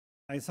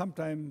I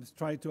sometimes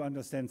try to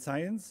understand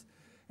science,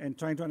 and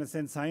trying to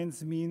understand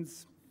science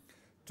means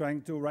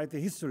trying to write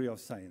the history of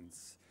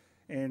science.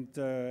 And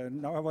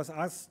now I was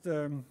asked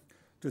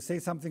to say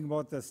something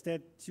about the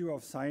statue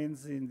of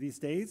science in these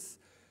days,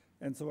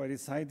 and so I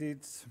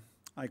decided,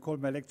 I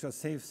called my lecture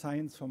Save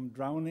Science from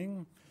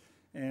Drowning,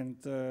 and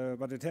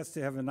but it has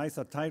to have a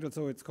nicer title,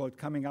 so it's called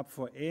Coming Up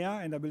for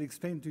Air, and I will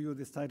explain to you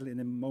this title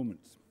in a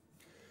moment.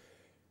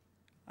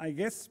 I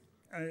guess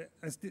I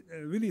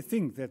really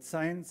think that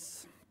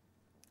science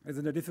is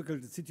in a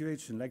difficult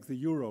situation, like the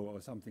euro or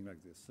something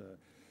like this,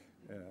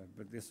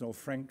 but there's no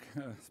franc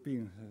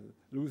being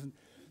loosened.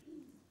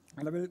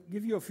 And I will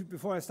give you a few,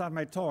 before I start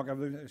my talk, I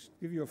will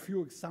give you a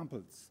few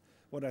examples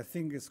what I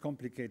think is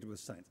complicated with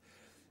science.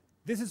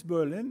 This is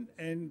Berlin,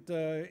 and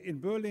in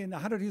Berlin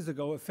 100 years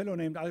ago, a fellow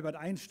named Albert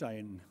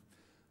Einstein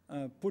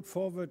put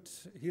forward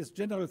his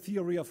general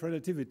theory of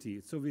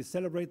relativity. So we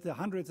celebrate the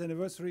 100th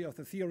anniversary of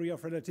the theory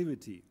of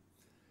relativity.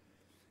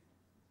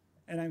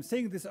 And I'm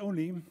saying this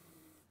only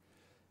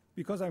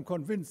because I'm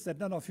convinced that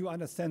none of you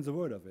understands a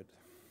word of it.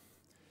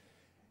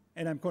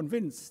 And I'm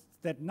convinced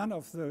that none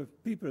of the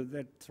people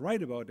that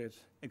write about it,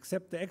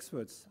 except the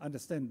experts,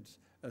 understand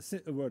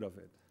a word of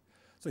it.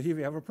 So here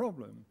we have a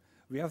problem.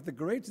 We have the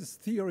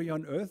greatest theory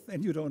on earth,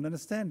 and you don't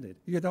understand it.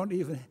 You don't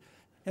even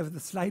have the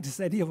slightest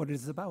idea what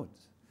it's about.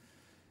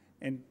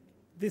 And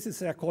this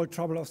is called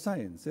trouble of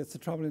science. That's the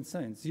trouble in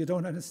science. You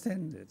don't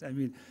understand it. I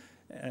mean,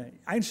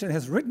 Einstein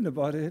has written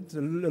about it,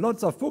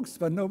 lots of books,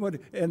 but nobody,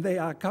 and they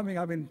are coming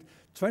up in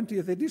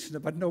 20th edition,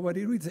 but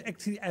nobody reads it.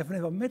 Actually, I've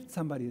never met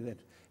somebody that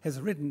has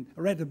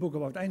read a book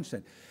about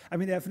Einstein. I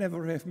mean, I've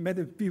never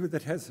met people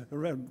that has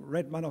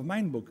read one of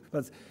mine books,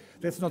 but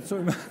that's not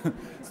so,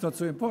 it's not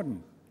so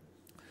important.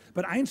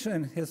 But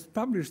Einstein has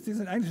published this,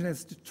 and Einstein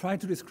has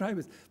tried to describe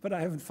it, but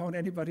I haven't found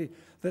anybody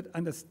that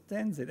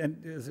understands it.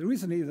 And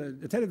recently,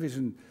 the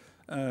television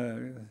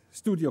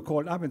studio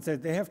called up and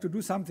said they have to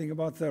do something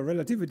about the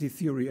relativity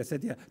theory. I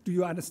said, yeah, do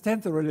you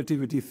understand the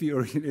relativity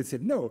theory? And they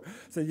said, no.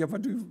 I said, yeah,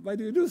 but why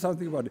do you do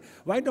something about it?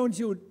 Why don't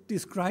you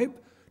describe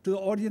to the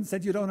audience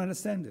that you don't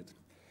understand it?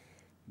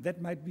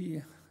 That might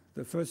be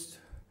the first,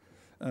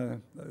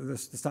 the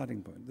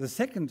starting point. The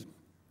second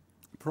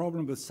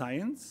problem with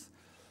science,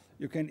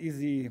 you can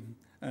easily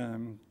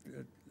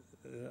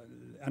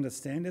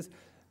understand this.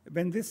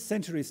 When this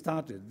century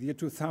started, the year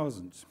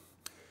 2000,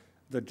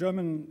 the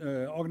German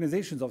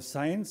organizations of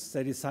science,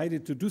 they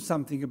decided to do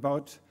something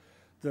about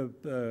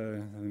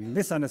the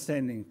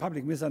misunderstanding,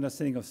 public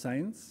misunderstanding of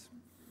science.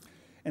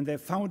 And they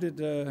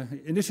founded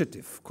an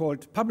initiative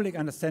called Public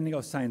Understanding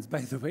of Science.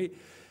 By the way,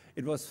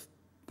 it was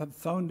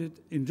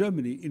founded in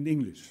Germany in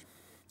English.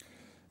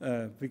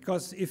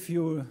 Because if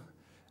you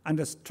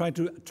try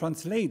to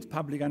translate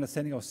public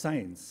understanding of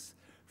science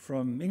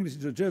from English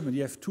to German,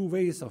 you have two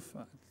ways of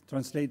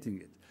translating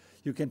it.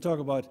 You can talk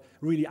about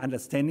really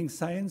understanding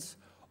science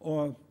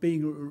or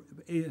being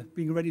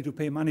ready to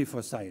pay money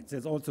for science.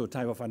 That's also a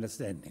type of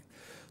understanding.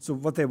 So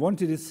what they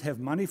wanted is have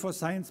money for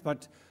science,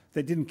 but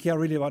they didn't care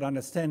really about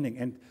understanding.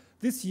 And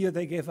this year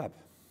they gave up.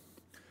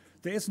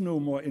 There is no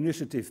more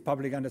initiative,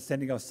 public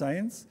understanding of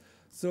science,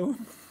 so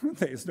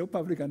there is no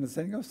public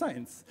understanding of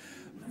science.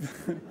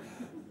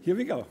 Here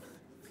we go.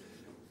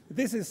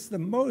 This is the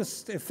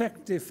most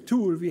effective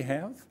tool we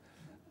have.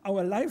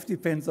 Our life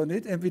depends on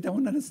it, and we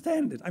don't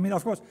understand it. I mean,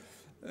 of course,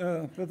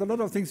 there's a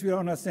lot of things we don't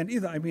understand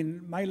either. I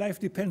mean, my life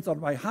depends on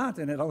my heart,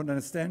 and I don't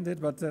understand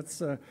it, but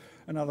that's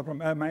another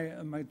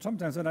problem.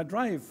 Sometimes when I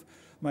drive,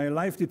 my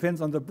life depends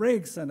on the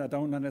brakes, and I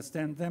don't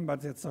understand them,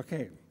 but it's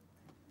okay.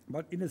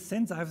 But in a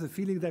sense, I have the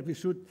feeling that we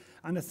should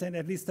understand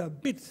at least a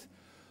bit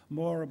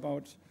more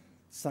about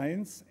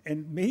science,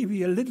 and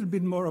maybe a little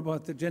bit more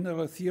about the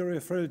general theory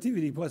of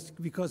relativity,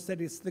 because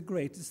that is the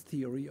greatest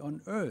theory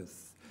on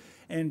Earth.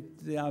 And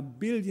there are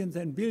billions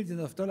and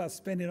billions of dollars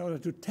spent in order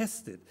to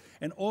test it.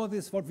 And all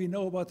this, what we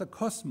know about the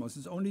cosmos,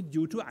 is only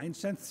due to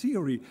Einstein's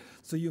theory.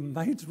 So you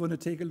might want to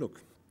take a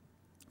look.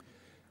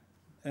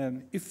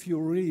 If you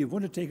really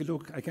want to take a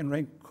look, I can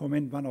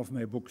recommend one of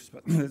my books.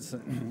 But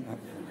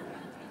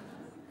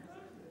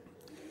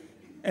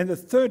and the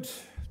third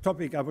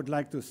topic I would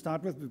like to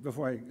start with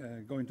before I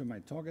go into my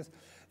talk is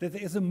that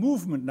there is a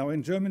movement now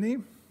in Germany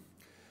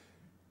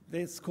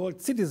that's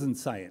called citizen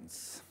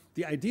science.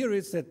 The idea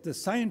is that the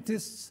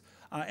scientists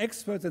are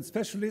experts and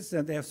specialists,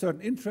 and they have certain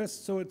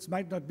interests, so they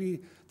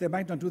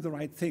might not do the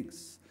right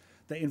things.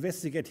 They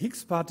investigate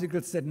Higgs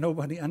particles that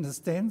nobody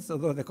understands,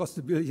 although they cost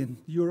 €1 billion.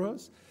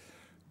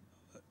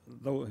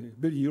 Though €1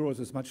 billion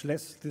is much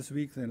less this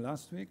week than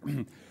last week.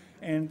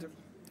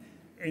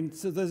 And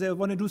so they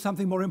want to do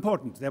something more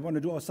important. They want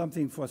to do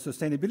something for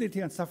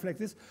sustainability and stuff like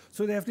this.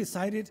 So they have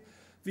decided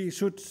we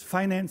should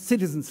finance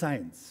citizen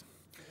science.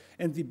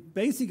 And the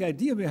basic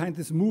idea behind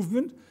this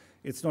movement,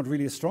 it's not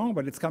really strong,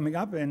 but it's coming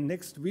up. And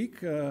next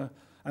week,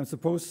 I'm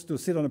supposed to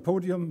sit on a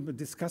podium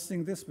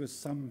discussing this with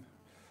some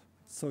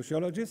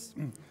sociologists.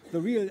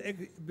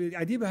 The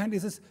idea behind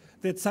this is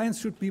that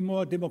science should be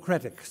more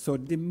democratic, so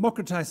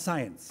democratize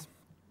science.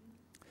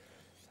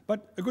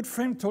 But a good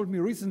friend told me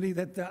recently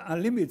that there are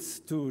limits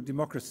to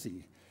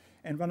democracy.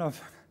 And one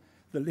of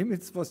the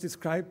limits was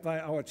described by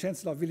our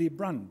Chancellor Willy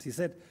Brandt. He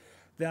said,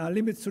 there are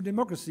limits to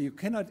democracy. You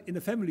cannot, in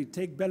a family,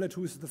 take ballot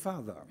who's the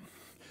father.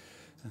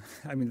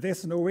 I mean,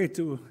 there's no way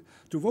to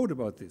vote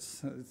about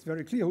this. It's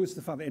very clear who is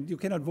the father, and you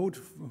cannot vote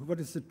what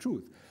is the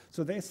truth.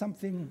 So there's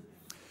something,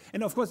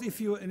 and of course,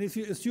 if you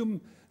assume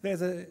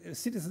there's a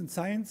citizen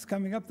science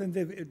coming up, then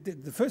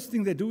the first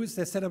thing they do is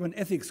they set up an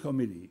ethics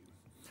committee.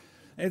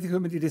 An ethics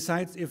committee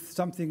decides if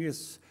something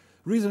is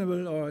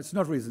reasonable or it's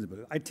not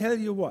reasonable. I tell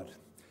you what,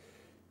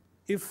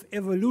 if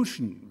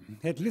evolution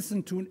had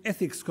listened to an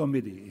ethics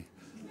committee,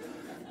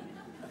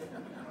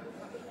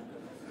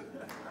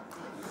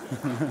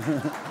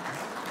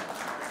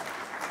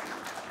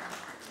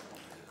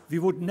 we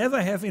would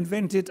never have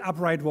invented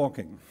upright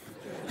walking.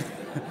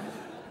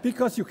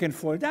 Because you can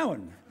fall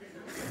down,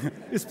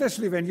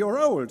 especially when you're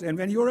old and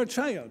when you're a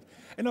child.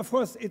 And of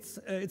course, it's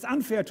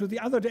unfair to the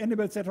other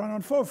animals that run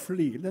on four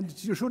feet. Then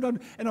you should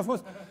not, and of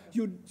course,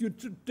 you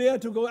dare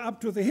to go up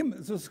to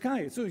the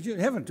sky. So you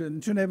haven't.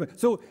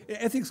 So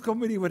ethics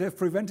committee would have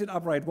prevented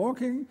upright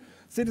walking.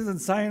 Citizen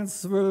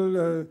science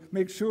will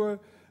make sure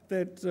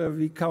that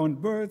we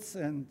count birds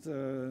and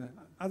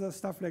other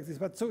stuff like this.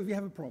 But so we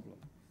have a problem.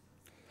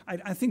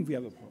 I think we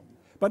have a problem.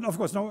 But of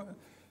course, now,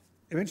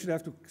 eventually I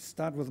have to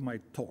start with my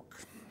talk.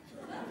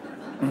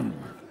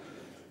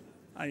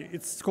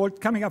 It's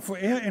called Coming Up for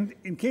Air, and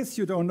in case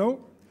you don't know,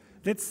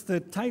 that's the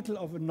title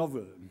of a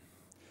novel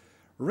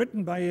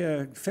written by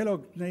a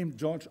fellow named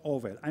George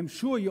Orwell. I'm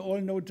sure you all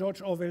know George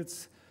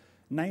Orwell's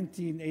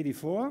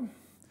 1984,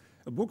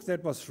 a book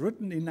that was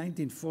written in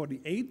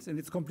 1948, and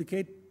it's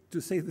complicated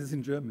to say this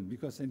in German,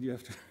 because then you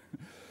have to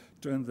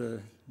turn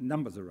the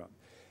numbers around.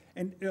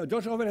 And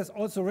George Orwell has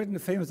also written a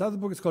famous other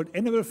book. It's called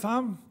Animal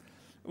Farm,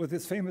 with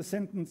this famous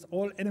sentence,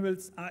 all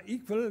animals are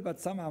equal, but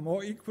some are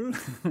more equal.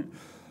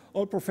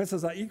 All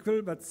professors are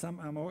equal, but some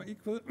are more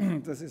equal.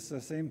 This is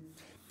the same.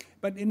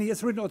 But he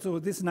has written also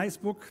this nice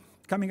book,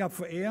 Coming Up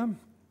for Air,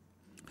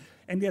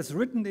 and he has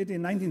written it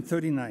in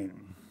 1939.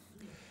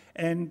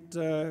 And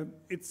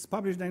it's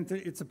published,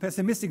 it's a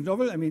pessimistic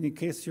novel. I mean, in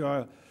case you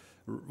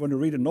want to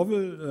read a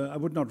novel, I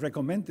would not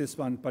recommend this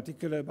one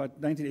particular, but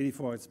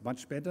 1984 is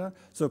much better.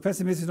 So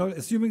pessimistic novel,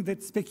 assuming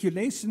that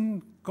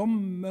speculation,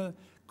 you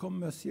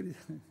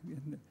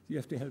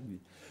have to help me.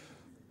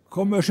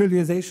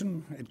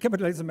 Commercialization and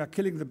capitalism are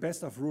killing the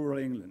best of rural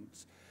England.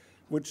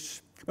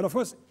 But of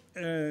course,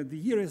 the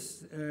year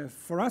is,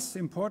 for us,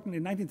 important.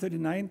 In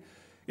 1939,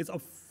 it's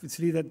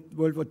obviously that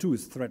World War II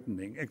is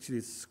threatening. Actually,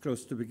 it's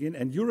close to begin.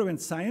 And Europe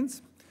and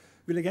science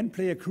will again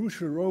play a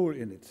crucial role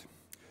in it.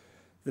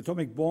 The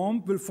atomic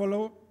bomb will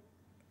follow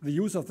the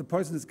use of the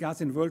poisonous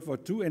gas in World War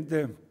II. And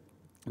the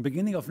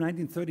beginning of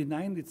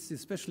 1939, it's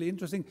especially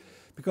interesting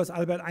because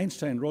Albert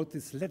Einstein wrote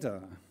this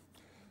letter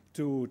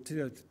to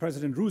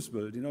President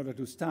Roosevelt in order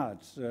to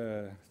start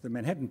the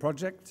Manhattan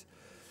Project.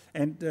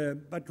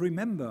 But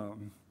remember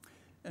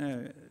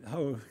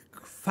how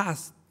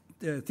fast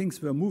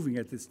things were moving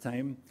at this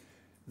time.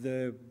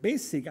 The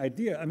basic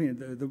idea, I mean,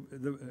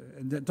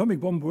 the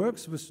atomic bomb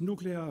works with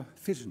nuclear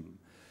fission.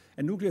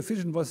 And nuclear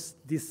fission was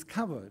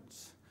discovered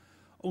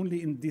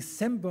only in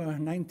December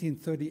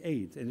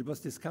 1938, and it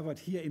was discovered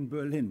here in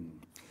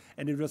Berlin.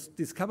 And it was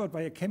discovered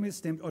by a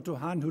chemist named Otto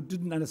Hahn who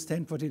didn't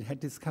understand what it had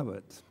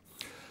discovered.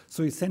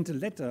 So he sent a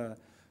letter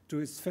to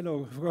his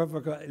fellow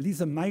worker,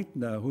 Lise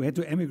Meitner, who had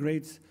to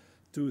emigrate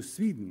to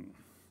Sweden.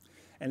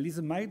 And Lise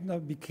Meitner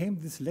became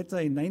this letter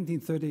in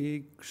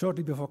 1938,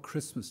 shortly before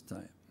Christmas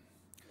time.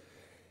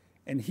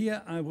 And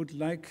here I would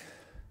like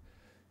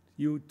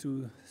you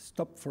to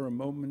stop for a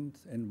moment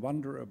and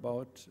wonder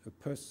about a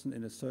person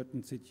in a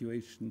certain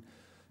situation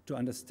to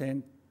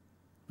understand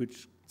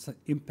which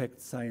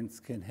impact science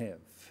can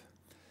have.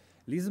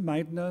 Lise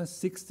Meitner,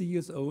 60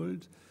 years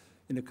old,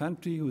 in a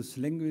country whose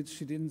language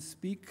she didn't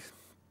speak,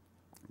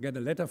 got a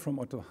letter from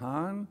Otto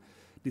Hahn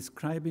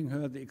describing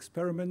her the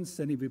experiments,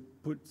 and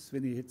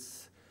when he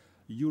hits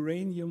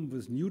uranium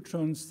with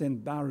neutrons, then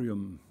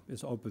barium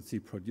is obviously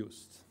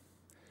produced.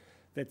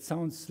 That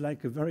sounds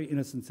like a very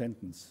innocent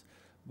sentence.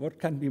 What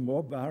can be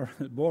more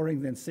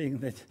boring than saying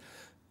that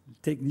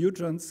take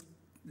neutrons,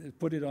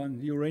 put it on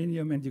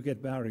uranium, and you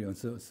get barium?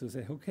 So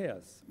say, who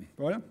cares?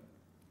 Well,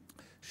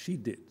 she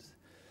did,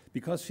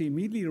 because she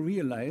immediately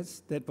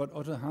realized that what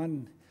Otto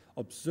Hahn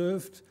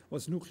observed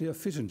was nuclear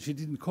fission. She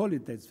didn't call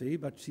it that way,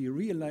 but she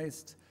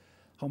realized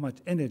how much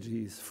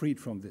energy is freed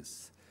from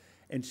this.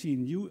 And she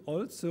knew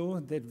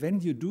also that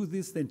when you do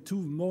this, then 2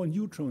 more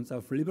neutrons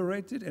are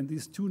liberated, and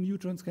these 2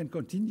 neutrons can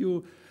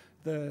continue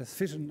the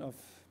fission of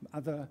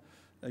other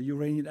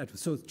uranium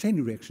atoms. So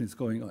chain reaction is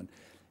going on.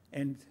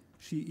 And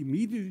she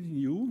immediately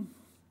knew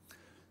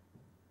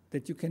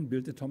that you can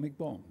build atomic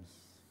bombs.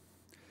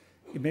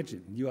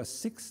 Imagine, you are a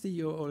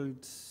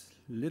 60-year-old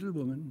little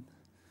woman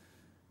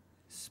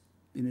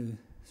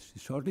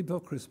shortly before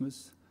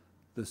Christmas,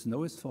 the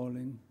snow is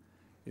falling,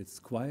 it's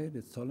quiet,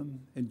 it's solemn,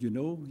 and you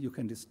know you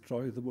can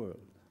destroy the world.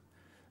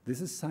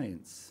 This is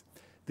science.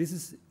 This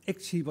is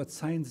actually what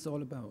science is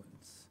all about.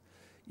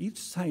 Each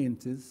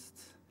scientist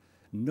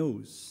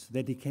knows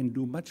that he can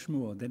do much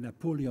more than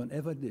Napoleon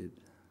ever did.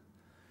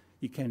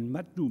 He can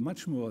do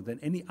much more than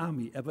any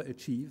army ever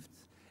achieved.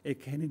 And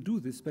can he do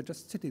this by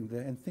just sitting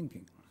there and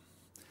thinking?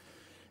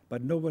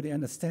 But nobody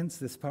understands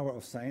this power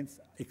of science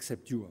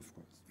except you, of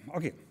course.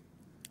 Okay,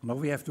 now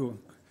we have to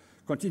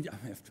continue.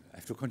 I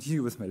have to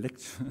continue with my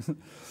lecture.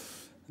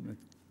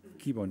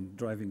 Keep on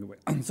driving away.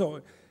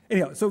 So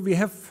anyhow, so we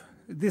have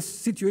this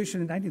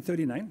situation in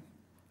 1939.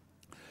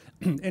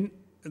 And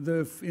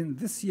in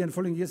this year and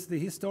following years, the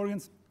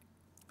historians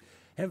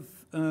have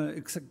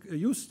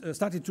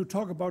started to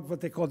talk about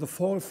what they call the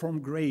fall from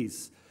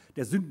grace,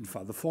 der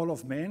Sündenfall, the fall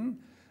of man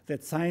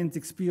that science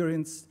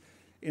experienced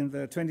in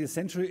the 20th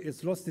century.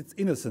 It's lost its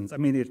innocence. I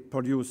mean, it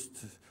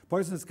produced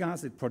poisonous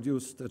gas, it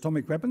produced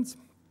atomic weapons.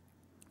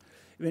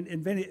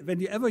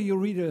 Whenever you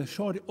read a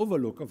short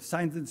overlook of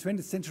science in the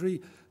 20th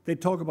century, they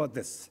talk about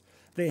this.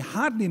 They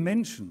hardly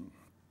mention,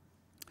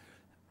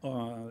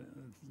 to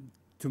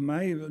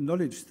my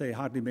knowledge, they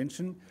hardly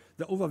mention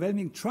the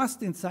overwhelming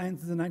trust in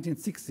science in the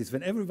 1960s,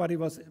 when everybody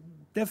was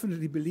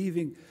definitely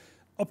believing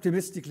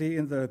optimistically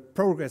in the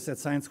progress that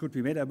science could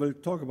be made. I will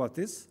talk about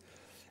this.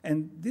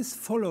 And this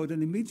followed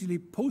an immediately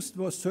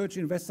post-war surge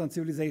in Western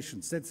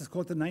civilizations. That's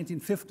called the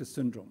 1950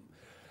 syndrome.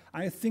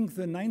 I think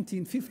the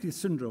 1950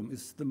 syndrome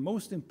is the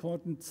most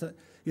important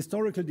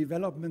historical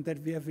development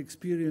that we have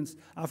experienced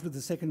after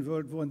the Second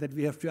World War, and that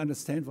we have to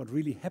understand what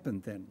really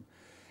happened then,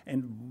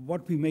 and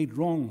what we made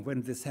wrong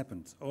when this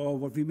happened, or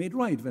what we made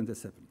right when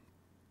this happened.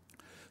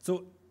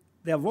 So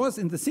there was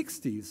in the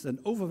 60s an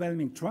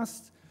overwhelming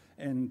trust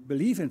and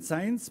belief in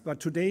science, but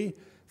today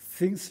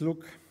things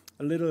look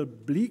a little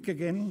bleak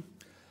again,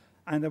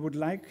 and I would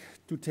like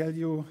to tell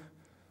you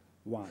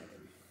why.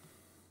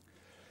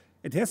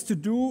 It has to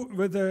do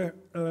with the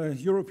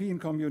European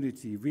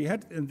community. We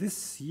had in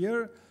this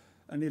year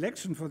an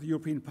election for the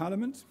European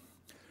Parliament,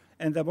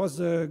 and there was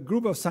a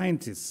group of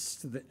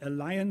scientists, the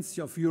Alliance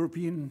of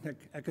European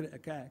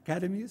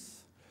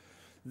Academies.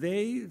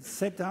 They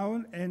sat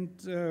down and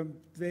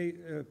they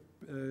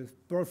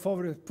put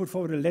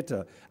forward a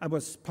letter. I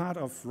was part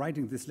of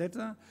writing this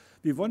letter.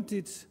 We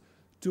wanted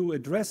to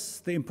address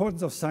the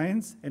importance of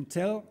science and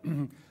tell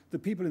the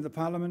people in the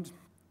Parliament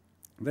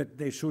that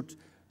they should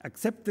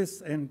accept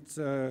this and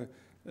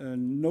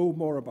know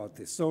more about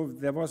this. So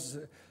there was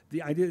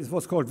the idea, it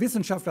was called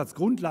Wissenschaft als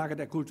Grundlage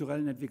der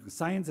kulturellen Entwicklung,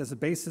 science as a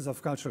basis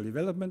of cultural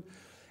development.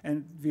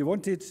 And we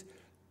wanted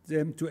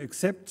them to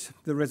accept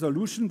the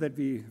resolution that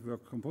we were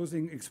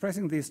composing,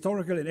 expressing the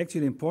historical and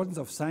actual importance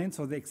of science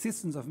for the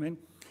existence of man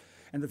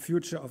and the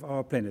future of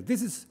our planet.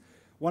 This is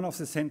one of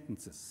the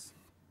sentences.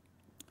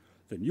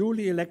 The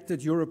newly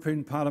elected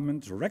European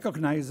Parliament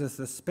recognizes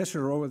the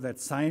special role that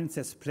science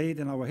has played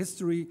in our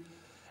history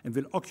and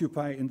will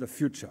occupy in the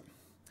future.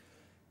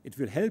 It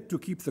will help to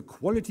keep the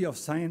quality of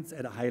science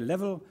at a high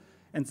level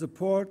and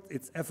support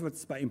its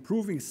efforts by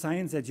improving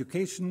science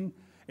education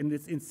and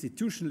its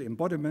institutional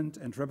embodiment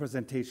and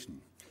representation.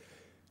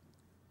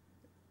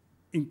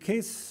 In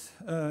case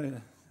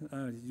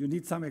you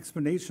need some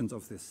explanations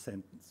of this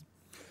sentence,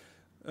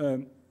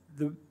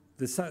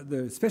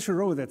 the special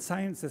role that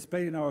science has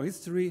played in our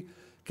history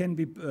can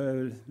be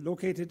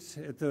located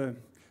at the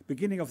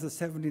beginning of the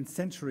 17th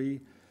century,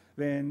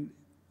 when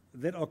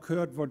that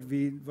occurred what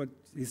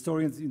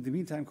historians in the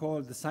meantime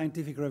call the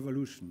scientific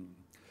revolution.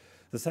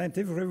 The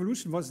scientific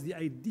revolution was the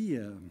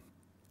idea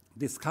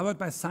discovered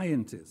by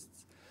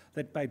scientists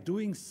that by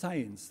doing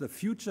science, the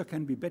future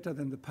can be better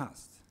than the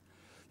past.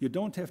 You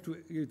don't have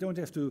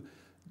to,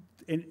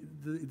 and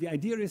the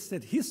idea is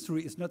that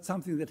history is not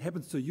something that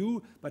happens to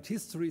you, but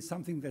history is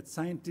something that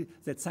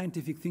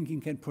scientific thinking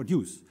can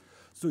produce.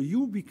 So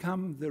you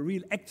become the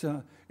real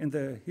actor in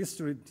the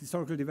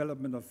historical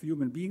development of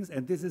human beings,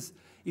 and this is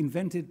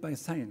invented by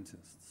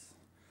scientists.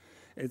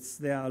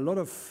 There are a lot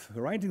of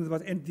writings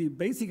about, and the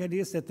basic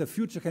idea is that the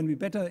future can be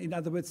better. In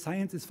other words,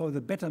 science is for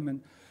the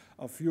betterment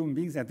of human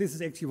beings, and this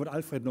is actually what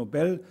Alfred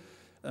Nobel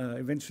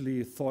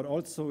eventually thought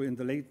also in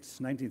the late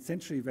 19th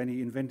century when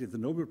he invented the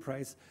Nobel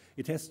Prize.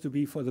 It has to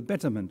be for the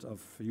betterment of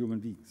human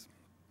beings.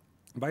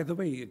 By the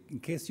way, in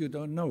case you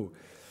don't know,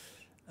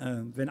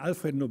 when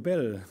Alfred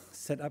Nobel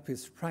set up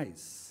his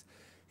prize,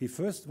 he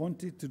first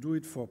wanted to do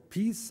it for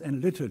peace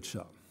and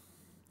literature.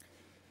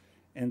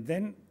 And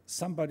then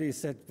somebody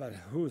said, well,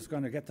 who's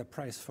going to get the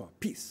prize for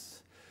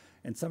peace?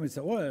 And somebody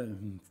said, well,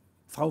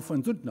 Frau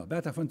von Suttner,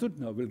 Bertha von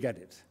Suttner will get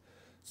it.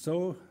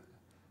 So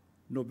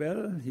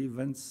Nobel, he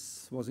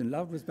once was in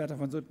love with Bertha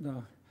von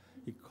Suttner.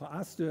 He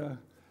asked her,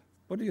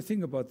 what do you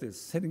think about this,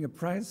 setting a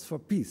prize for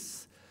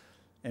peace?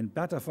 And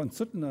Bertha von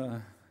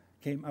Suttner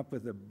came up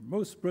with the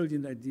most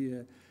brilliant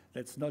idea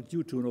that's not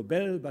due to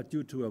Nobel, but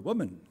due to a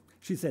woman.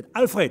 She said,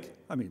 Alfred,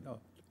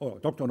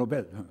 Dr.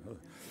 Nobel,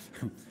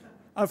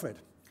 Alfred,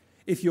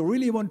 if you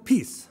really want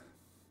peace,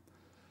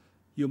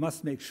 you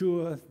must make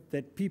sure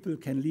that people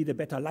can lead a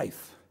better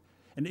life.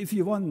 And if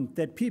you want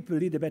that people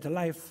lead a better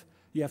life,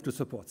 you have to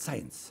support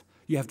science.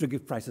 You have to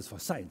give prizes for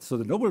science. So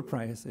the Nobel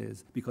Prize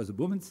is because a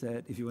woman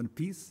said, if you want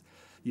peace,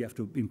 you have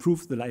to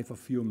improve the life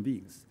of human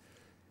beings.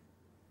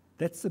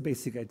 That's the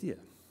basic idea.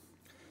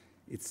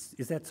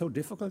 Is that so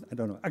difficult? I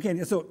don't know.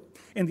 Again, so,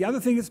 and the other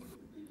thing is,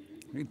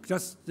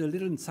 just a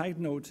little side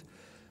note,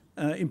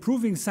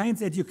 improving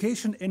science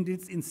education and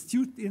its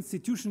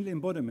institutional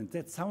embodiment.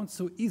 That sounds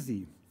so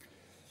easy.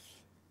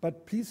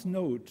 But please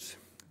note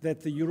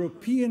that the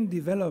European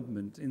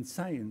development in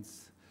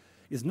science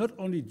is not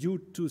only due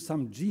to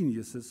some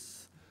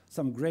geniuses,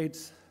 some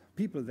great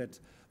people that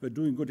were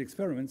doing good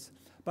experiments,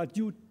 but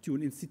due to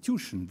an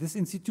institution. This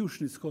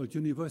institution is called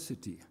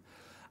university.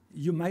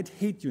 You might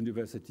hate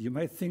university. You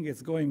might think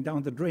it's going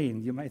down the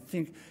drain. You might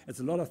think it's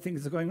a lot of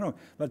things are going wrong.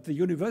 But the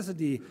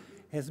university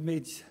has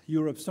made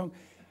Europe strong.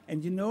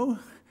 And you know,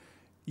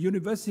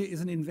 university is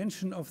an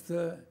invention of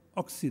the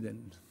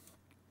Occident.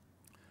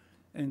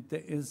 And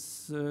there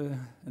is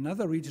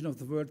another region of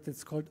the world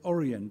that's called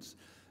Orient,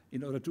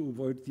 in order to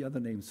avoid the other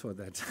names for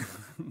that.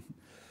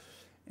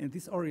 And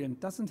this Orient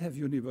doesn't have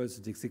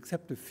universities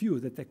except a few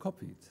that they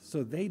copied.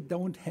 So they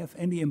don't have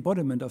any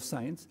embodiment of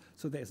science,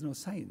 so there's no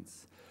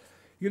science.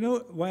 You know,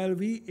 while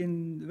we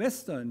in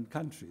Western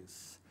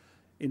countries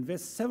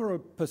invest several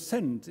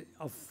percent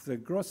of the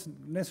gross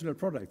national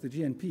product, the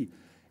GNP,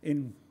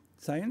 in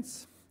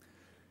science,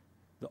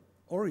 the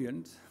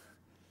Orient,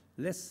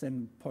 less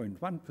than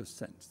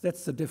 0.1%.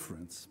 That's the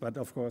difference. But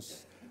of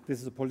course,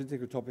 this is a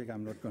political topic.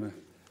 I'm not going to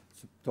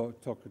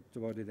talk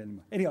about it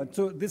anymore. Anyhow,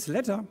 so this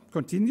letter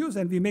continues,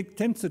 and we make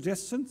 10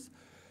 suggestions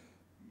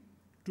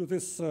to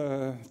this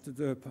to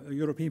the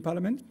European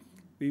Parliament.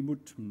 We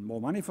put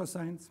more money for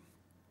science,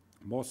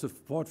 more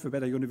support for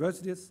better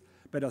universities,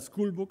 better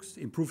school books,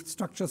 improved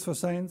structures for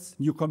science,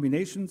 new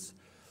combinations.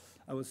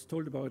 I was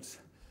told about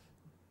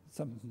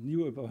some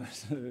new about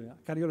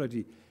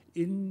cardiology.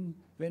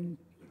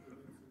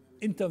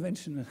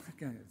 Intervention,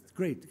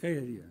 great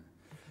idea.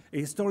 A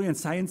historian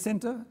science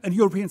center, a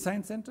European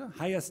science center,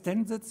 higher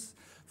standards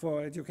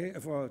for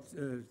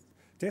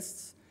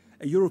tests,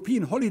 a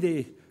European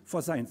holiday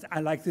for science.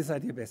 I like this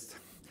idea best.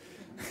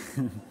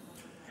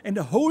 And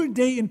a whole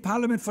day in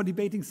Parliament for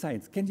debating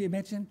science. Can you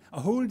imagine? A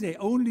whole day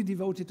only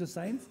devoted to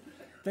science?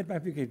 That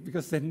might be great,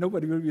 because then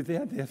nobody will be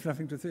there. They have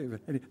nothing to say.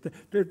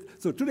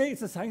 So today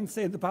it's a science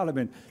day in the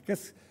Parliament.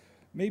 Guess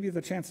maybe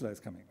the Chancellor is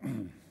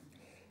coming.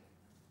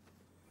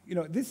 You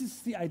know, this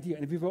is the idea.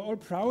 And we were all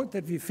proud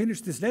that we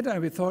finished this letter,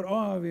 and we thought,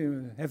 oh, we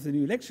have the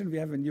new election, we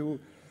have a new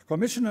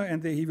commissioner,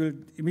 and he will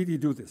immediately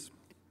do this.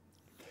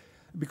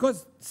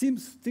 Because it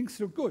seems things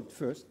look good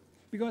first,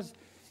 because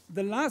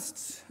the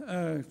last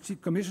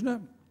chief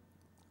commissioner,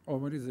 or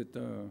what is it,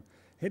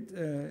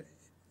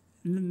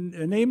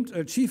 named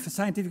a chief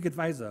scientific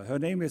advisor. Her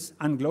name is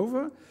Anne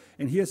Glover,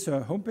 and here's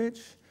her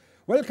homepage.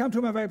 Welcome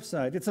to my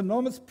website. It's an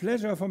enormous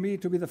pleasure for me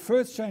to be the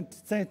first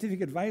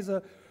scientific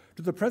advisor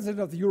to the President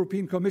of the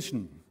European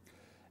Commission,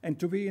 and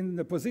to be in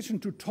the position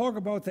to talk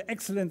about the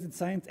excellence in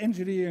science,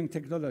 engineering,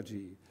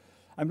 technology.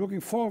 I'm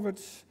looking forward,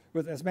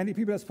 with as many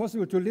people as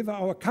possible, to deliver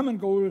our common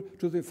goal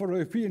for the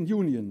European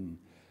Union.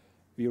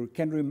 We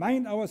can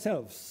remind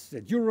ourselves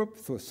that Europe,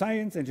 through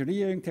science,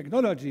 engineering,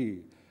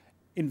 technology,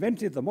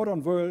 invented the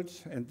modern world,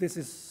 and this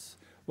is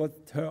what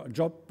her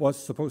job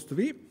was supposed to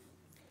be.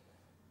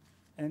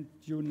 And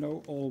you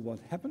know all what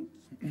happened.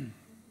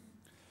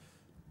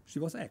 She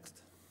was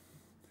axed.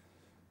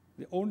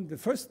 The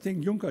first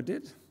thing Juncker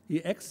did,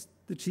 he axed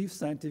the chief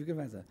scientific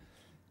advisor.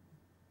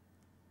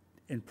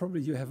 And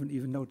probably you haven't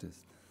even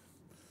noticed.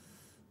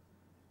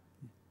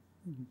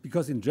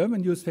 Because in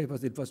German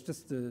newspapers, it was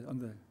just on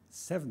the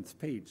 7th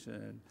page,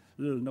 a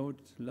little note.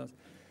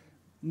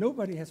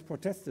 Nobody has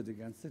protested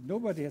against it.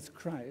 Nobody has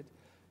cried.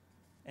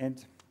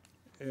 And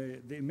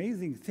the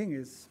amazing thing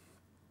is,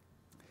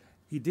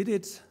 he did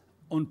it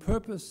on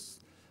purpose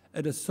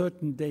at a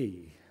certain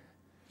day,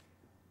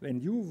 when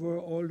you were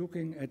all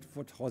looking at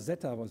what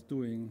Rosetta was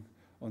doing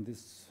on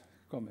these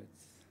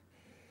comets.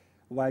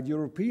 While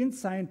European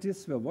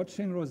scientists were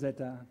watching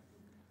Rosetta,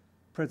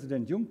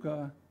 President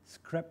Juncker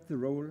scrapped the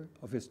role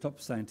of his top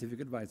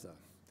scientific advisor.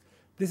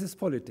 This is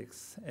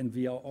politics, and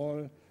we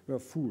all were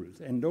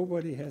fooled, and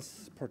nobody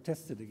has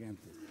protested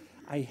against it.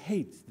 I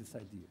hate this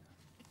idea.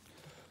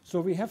 So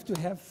we have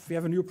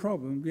a new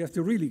problem. We have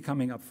to really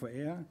coming up for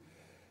air.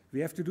 We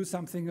have to do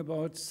something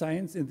about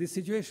science in this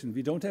situation.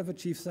 We don't have a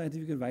chief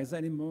scientific advisor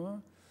anymore.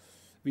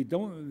 We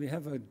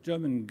have a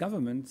German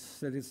government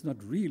that is not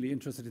really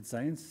interested in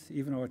science.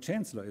 Even our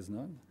chancellor is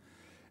not.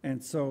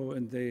 And so,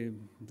 they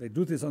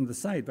do this on the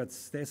side, but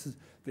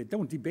they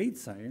don't debate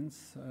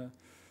science.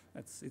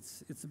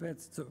 It's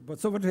bad.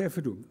 So what do we have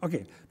to do?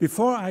 Okay,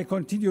 before I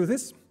continue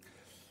this,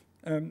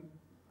 I'm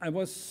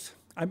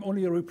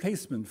only a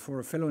replacement for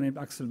a fellow named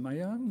Axel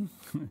Meyer,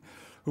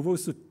 who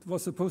was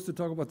supposed to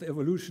talk about the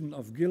evolution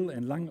of gill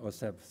and Lange or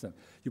so.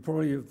 You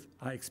probably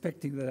are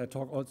expecting that I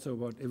talk also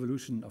about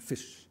evolution of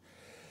fish.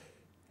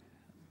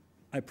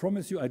 I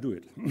promise you I do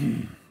it.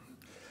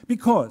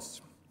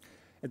 Because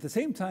at the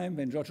same time,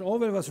 when George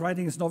Orwell was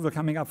writing his novel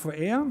Coming Up for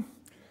Air,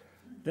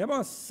 there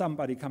was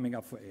somebody coming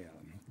up for air.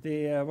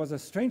 There was a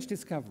strange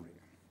discovery.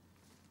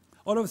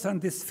 All of a sudden,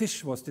 this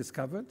fish was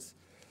discovered.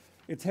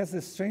 It has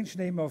a strange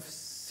name of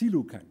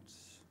coelacanth.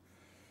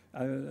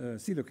 And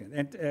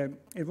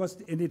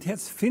it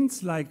has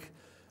fins like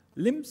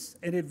limbs,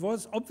 and it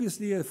was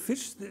obviously a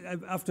fish.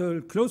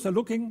 After closer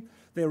looking,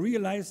 they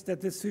realized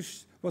that this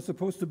fish was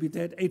supposed to be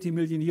dead 80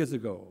 million years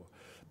ago.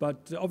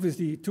 But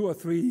obviously 2 or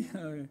 3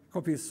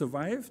 copies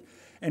survived.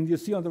 And you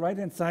see on the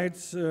right-hand side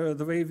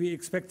the way we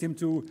expect him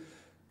to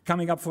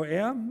coming up for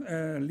air,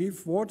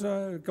 leave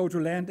water, go to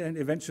land, and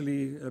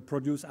eventually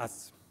produce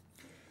us.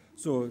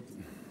 So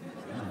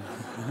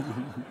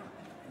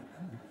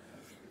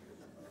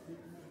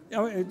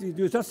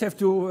you just have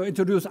to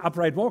introduce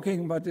upright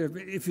walking, but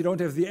if you don't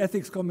have the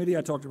ethics committee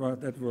I talked about,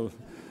 that will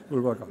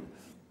work out.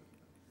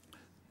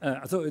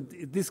 So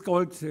this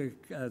called the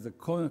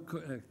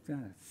coelacanth.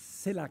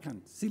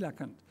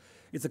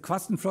 It's a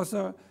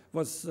Quastenflosser,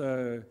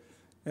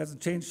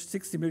 hasn't changed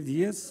 60 million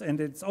years, and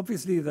it's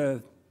obviously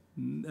the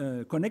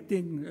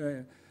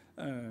connecting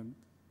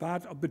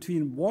part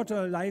between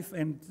water life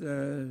and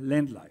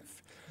land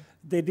life.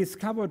 They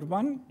discovered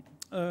one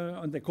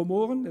on the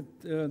Comoren,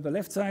 at the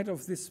left side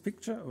of this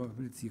picture. Or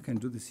let's see, you can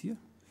do this here.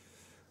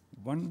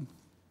 One,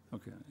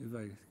 okay, if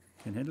I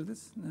can handle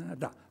this.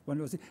 One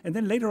was it. And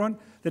then later on,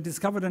 they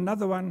discovered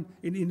another one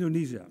in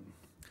Indonesia.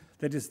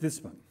 That is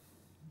this one.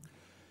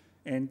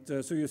 And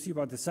so you see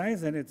about the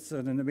size, and it's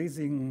an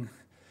amazing.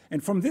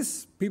 And from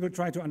this, people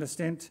try to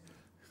understand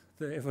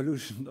the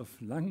evolution of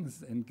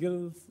lungs and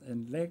gills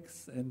and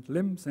legs and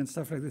limbs and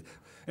stuff like this.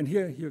 And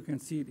here you can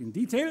see it in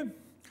detail,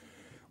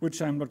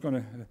 which I'm not going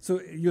to. So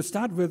you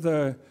start with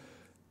a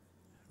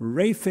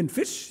ray fin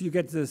fish. You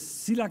get the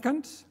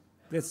coelacanth.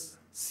 That's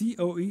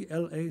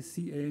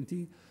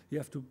coelacanth. You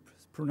have to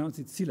pronounce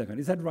it coelacanth.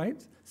 Is that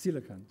right?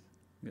 Coelacanth.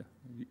 Yeah.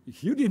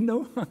 You didn't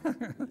know?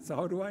 So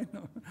how do I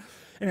know?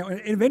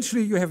 Anyway,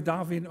 eventually you have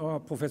Darwin or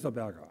Professor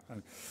Berger.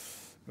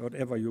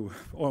 Whatever you,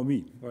 or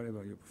me,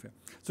 whatever you prefer.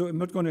 So I'm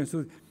not going to,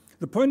 so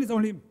the point is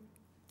only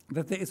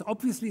that there is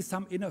obviously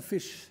some inner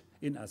fish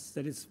in us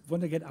that is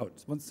wants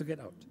to get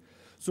out.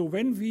 So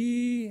when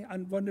we,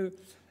 and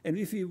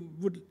if you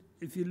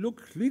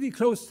look really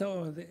close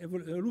to the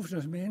evolution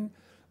of man,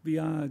 we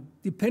are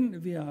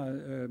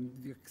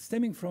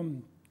stemming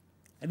from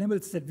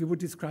animals that we would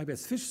describe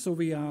as fish, so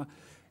we are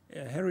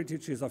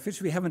heritages of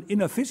fish. We have an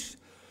inner fish.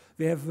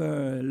 We have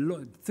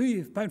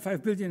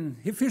 3.5 billion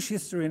fish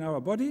history in our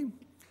body.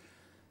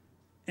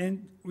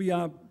 And we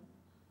are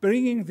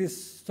bringing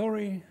this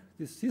story,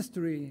 this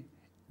history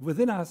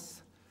within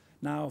us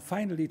now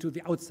finally to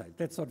the outside.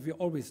 That's what we're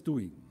always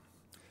doing.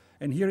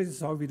 And here is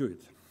how we do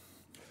it.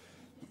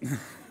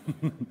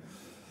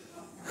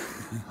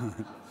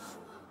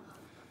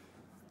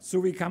 So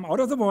we come out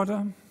of the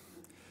water,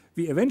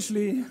 we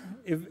eventually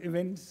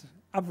invent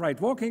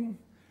upright walking,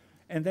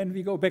 and then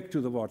we go back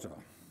to the water.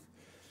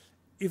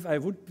 If I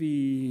would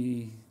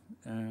be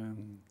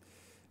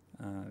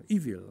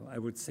evil, I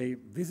would say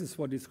this is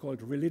what is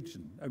called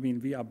religion. I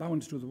mean, we are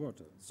bound to the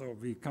water. So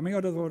we're coming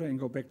out of the water and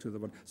go back to the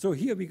water. So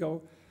here we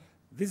go.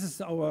 This is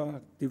our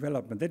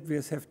development that we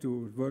have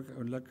to work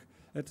on, look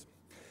at.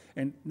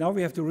 And now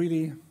we have to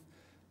really,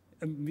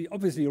 we're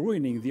obviously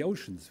ruining the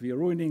oceans. We are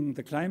ruining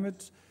the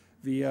climate.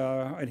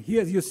 And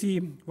here you see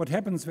what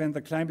happens when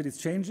the climate is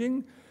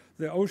changing.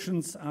 The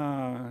oceans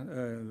are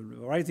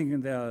rising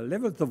in their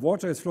level. The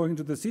water is flowing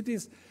into the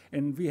cities,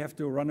 and we have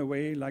to run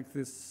away like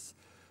this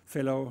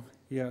fellow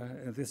here,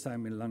 this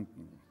time in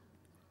London.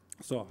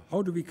 So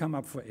how do we come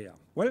up for air?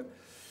 Well,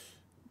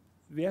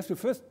 we have to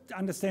first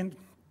understand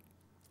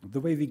the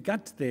way we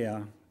got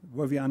there,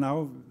 where we are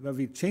now, where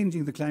we're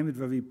changing the climate,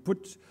 where we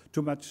put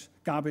too much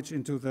garbage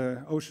into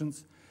the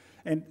oceans.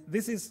 And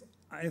this is,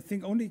 I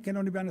think, can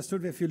only be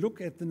understood if you look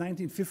at the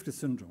 1950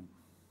 syndrome.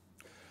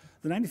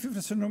 The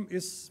 1950 syndrome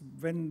is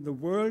when the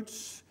world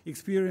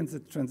experienced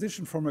a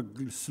transition from a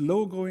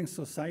slow-growing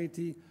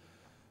society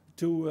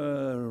to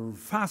a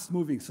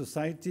fast-moving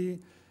society,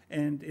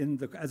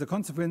 and as a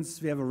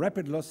consequence, we have a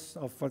rapid loss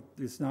of what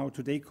is now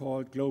today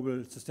called global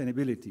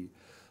sustainability.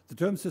 The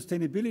term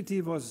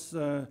sustainability was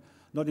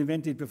not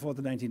invented before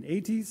the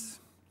 1980s,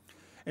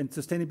 and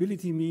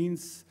sustainability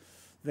means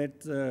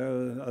that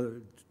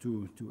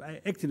to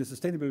act in a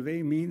sustainable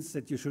way means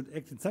that you should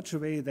act in such a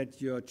way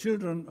that your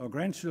children or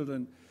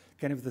grandchildren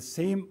can have the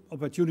same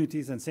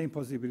opportunities and same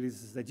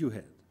possibilities that you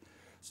had.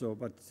 So,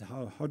 but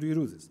how do you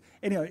do this?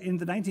 Anyway, in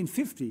the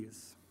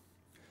 1950s,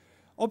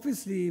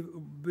 obviously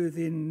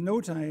within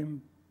no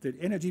time, the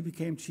energy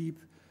became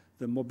cheap,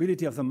 the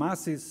mobility of the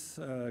masses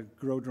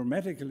grew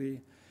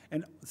dramatically,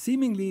 and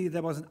seemingly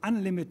there was an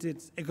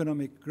unlimited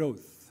economic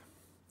growth.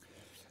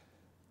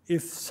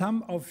 If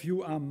some of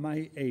you are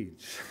my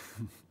age,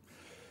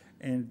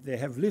 and they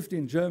have lived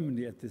in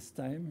Germany at this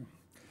time,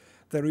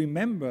 they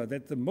remember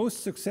that the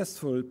most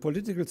successful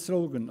political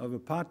slogan of a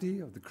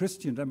party, of the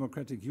Christian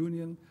Democratic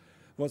Union,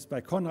 was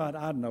by Konrad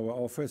Adenauer,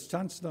 our first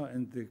chancellor,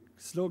 and the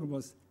slogan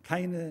was,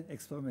 keine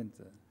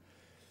Experimente.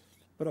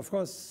 But of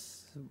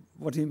course,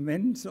 what he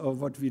meant, or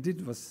what we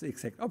did, was the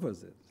exact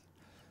opposite.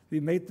 We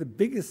made the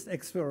biggest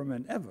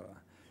experiment ever.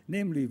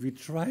 Namely, we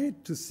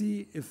tried to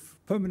see if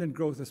permanent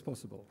growth is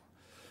possible.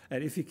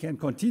 And if we can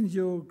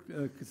continue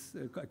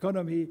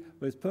economy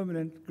with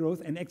permanent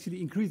growth and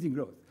actually increasing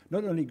growth.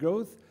 Not only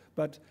growth,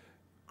 but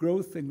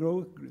growth and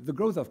growth, the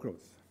growth of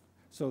growth,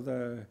 so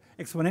the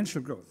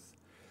exponential growth.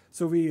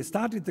 So we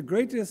started the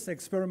greatest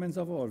experiments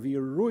of all. We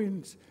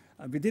ruined,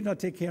 we did not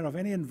take care of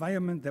any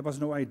environment. There was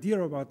no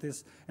idea about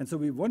this. And so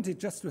we wanted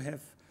just to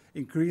have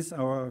increase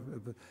our,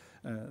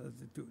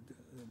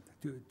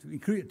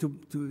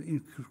 to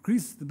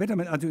increase the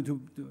betterment,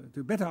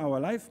 to better our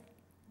life,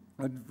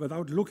 but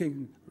without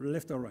looking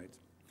left or right.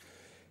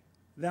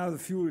 There are a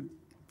few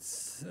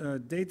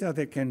data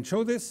that can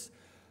show this.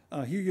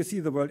 Here you see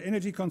the world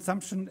energy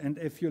consumption, and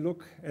if you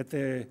look at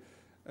the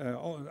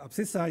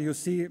abscissa, you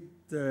see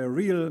the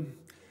real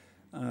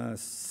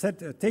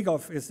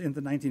takeoff is in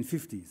the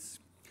 1950s.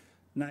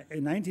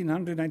 In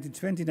 1900,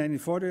 1920,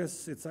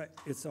 1940s,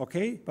 it's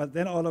okay, but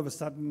then all of a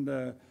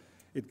sudden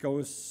it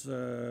goes,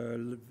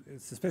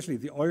 it's especially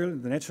the oil,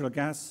 the natural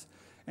gas,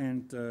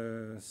 and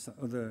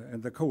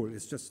the coal.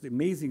 It's just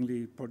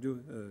amazingly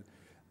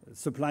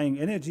supplying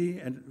energy,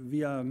 and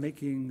we are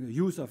making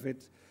use of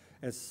it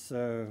as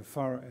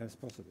far as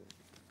possible.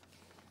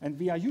 And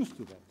we are used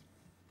to that.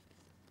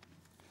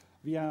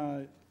 We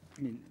are,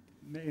 I mean,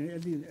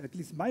 at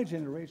least my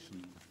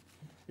generation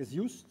is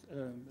used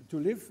to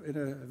live in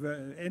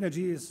where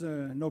energy is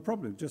no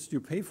problem. Just you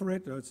pay for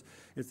it, or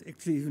it's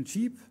actually even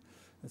cheap.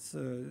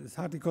 It's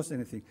hardly cost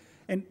anything.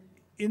 And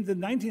in the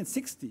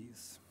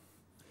 1960s,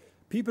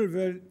 people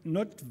were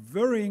not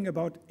worrying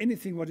about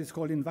anything what is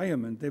called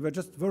environment. They were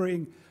just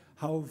worrying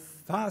how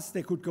fast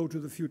they could go to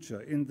the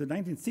future. In the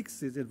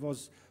 1960s, it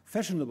was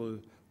fashionable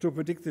to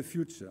predict the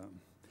future.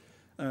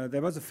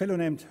 There was a fellow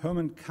named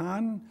Herman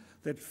Kahn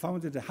that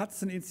founded the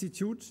Hudson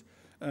Institute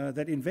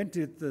that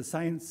invented the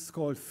science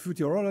called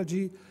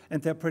futurology,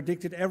 and they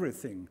predicted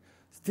everything.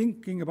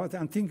 Thinking about the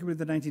unthinkable in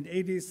the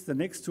 1980s, the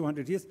next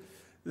 200 years.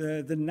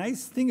 The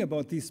nice thing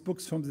about these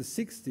books from the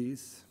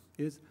 60s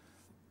is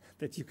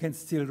that you can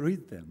still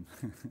read them.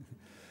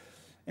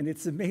 And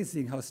it's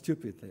amazing how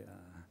stupid they are.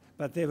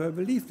 But they were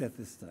believed at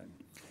this time.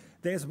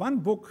 There's one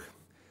book,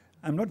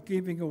 I'm not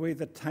giving away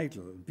the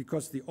title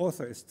because the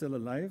author is still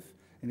alive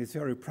and he's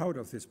very proud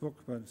of this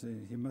book, but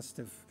he must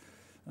have,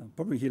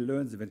 probably he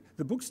learns of it.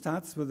 The book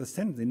starts with a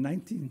sentence in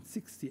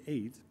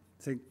 1968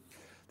 saying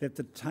that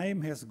the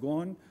time has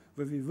gone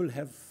where we will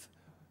have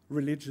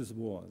religious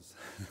wars.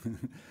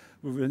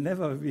 We will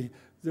never be,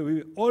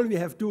 all we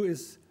have to do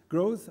is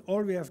growth,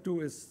 all we have to do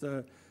is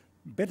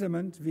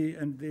betterment,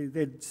 and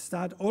they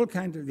start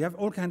they have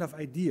all kind of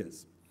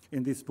ideas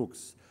in these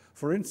books.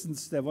 For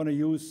instance, they want to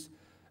use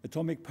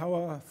atomic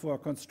power for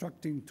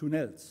constructing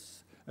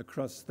tunnels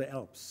across the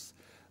Alps.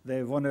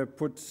 They want to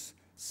put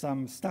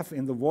some stuff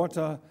in the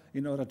water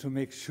in order to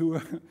make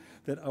sure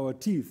that our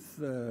teeth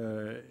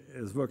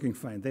is working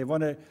fine. They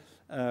want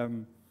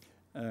to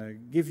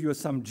give you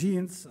some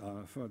genes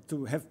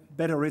to have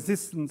better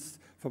resistance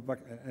for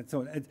and so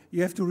on. And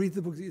you have to read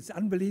the book. It's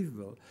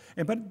unbelievable.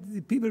 But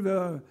the people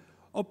were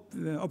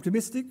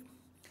optimistic,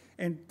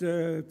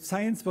 and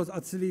science was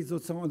actually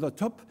on the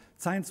top.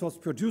 Science was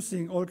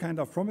producing all kinds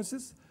of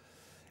promises,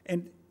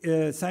 and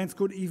science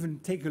could even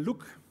take a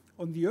look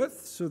on the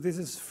Earth. So this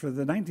is for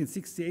the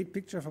 1968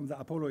 picture from the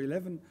Apollo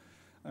 11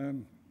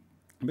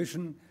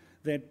 mission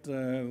that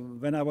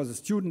when I was a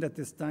student at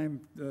this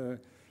time,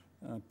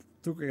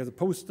 took as a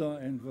poster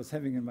and was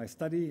having in my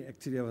study.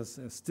 Actually, I was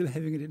still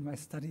having it in my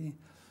study.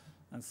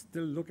 I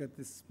still look at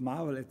this,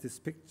 marvel at this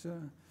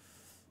picture.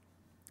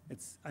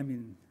 I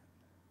mean,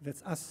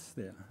 that's us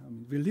there. I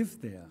mean, we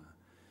live there.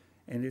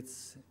 And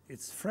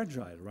it's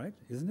fragile, right?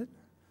 Isn't it?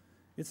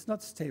 It's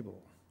not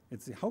stable.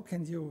 How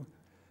can you,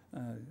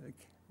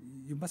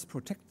 you must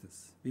protect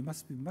this. We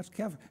must be much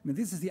careful. I mean,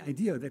 this is the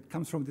idea that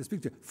comes from this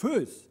picture.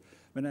 First,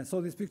 when I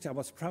saw this picture, I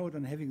was proud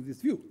on having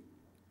this view.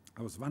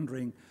 I was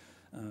wondering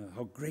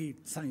how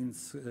great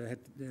science had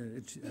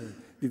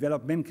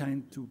developed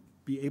mankind to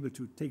be able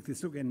to take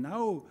this look. And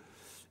now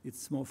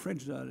it's more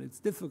fragile, it's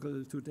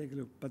difficult to take a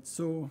look. But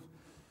so,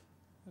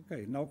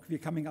 okay, now we're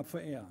coming up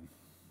for air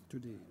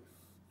today.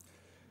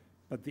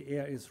 But the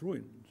air is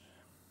ruined.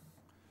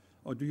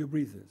 Or do you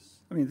breathe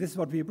this? I mean, this is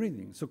what we're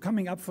breathing. So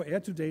coming up for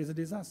air today is a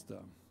disaster.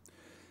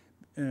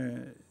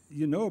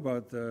 You know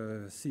about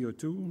the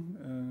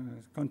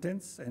CO2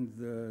 contents and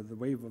the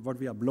way what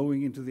we are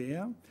blowing into the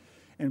air.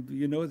 And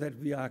you know that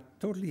we are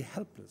totally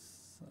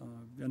helpless.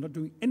 We are not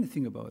doing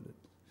anything about it.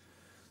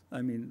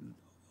 I mean,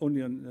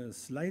 only on a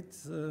slight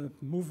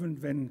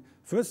movement when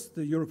first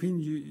the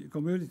European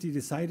community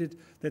decided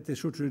that they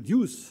should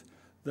reduce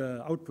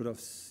the output of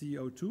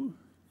CO2.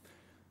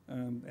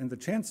 And the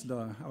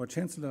chancellor, our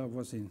chancellor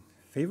was in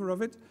favor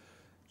of it.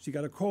 She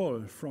got a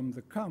call from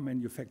the car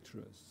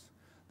manufacturers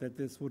that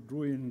this would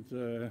ruin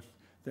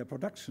their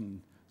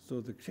production. So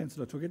the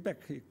chancellor took it back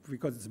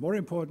because it's more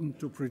important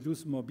to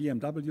produce more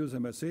BMWs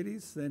and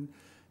Mercedes than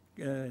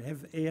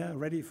have air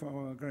ready for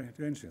our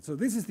grandchildren. So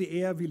this is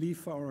the air we leave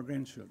for our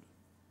grandchildren.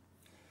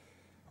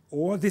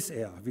 Or this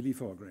air we leave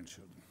for our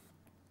grandchildren.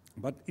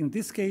 But in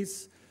this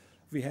case,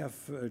 we have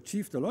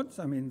achieved a lot.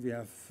 I mean, we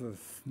have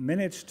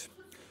managed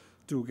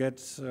to get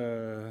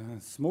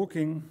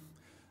smoking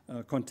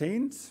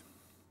contained,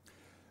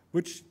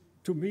 which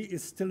to me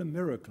is still a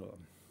miracle.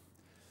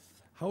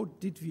 how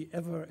did we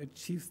ever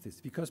achieve this?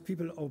 Because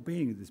people are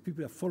obeying this,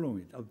 people are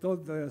following it, although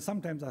there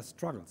sometimes are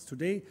struggles.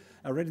 Today,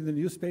 I read in the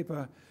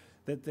newspaper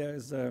that there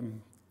is a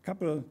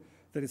couple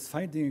that is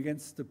fighting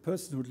against the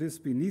person who lives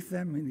beneath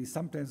them, and he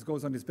sometimes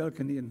goes on his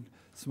balcony and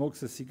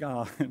smokes a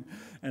cigar,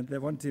 and they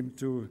want him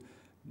to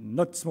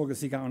not smoke a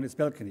cigar on his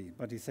balcony,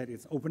 but he said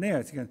it's open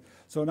air.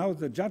 So now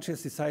the judge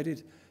has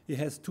decided he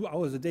has 2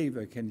 hours a day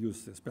where he can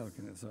use this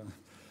balcony. So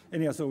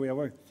anyhow, so we are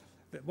working.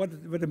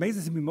 What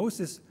amazes me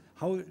most is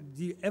how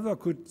you ever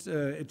could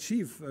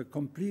achieve a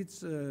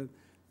complete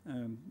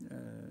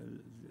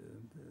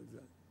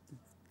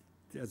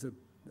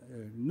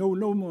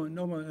no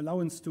more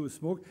allowance to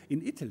smoke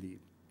in Italy.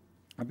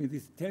 I mean, the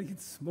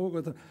Italians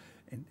smoke,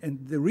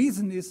 and the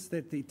reason is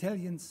that the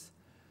Italians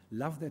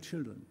love their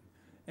children.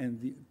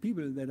 And the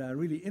people that are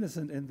really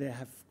innocent and they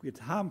get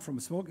harm from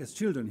smoke as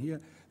children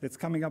here, that's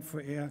coming up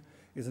for air,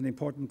 is an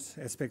important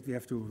aspect we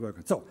have to work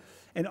on. So,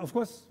 and of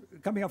course,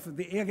 coming up,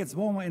 the air gets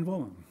warmer and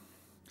warmer.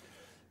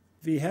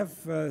 We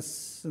have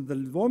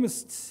the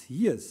warmest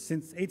years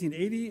since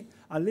 1880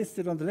 are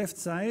listed on the left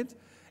side,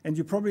 and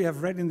you probably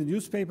have read in the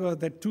newspaper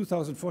that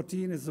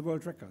 2014 is the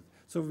world record.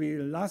 So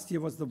last year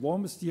was the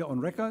warmest year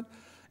on record,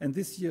 and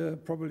this year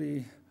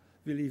probably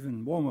will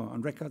even warmer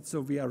on record,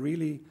 so we are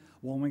really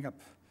warming up.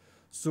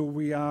 So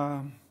we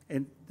are,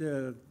 and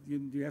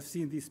you have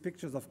seen these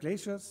pictures of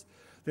glaciers.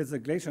 There's a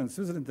glacier in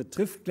Switzerland, the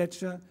Trift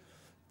Glacier,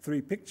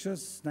 3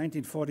 pictures,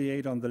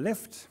 1948 on the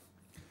left,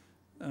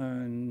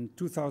 and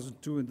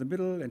 2002 in the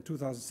middle, and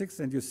 2006,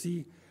 and you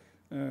see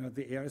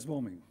the air is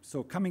warming.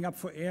 So coming up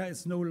for air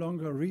is no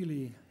longer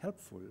really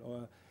helpful,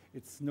 or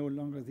it's no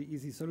longer the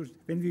easy solution.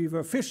 When we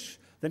were fish,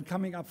 then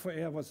coming up for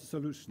air was a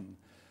solution.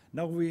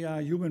 Now we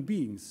are human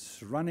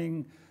beings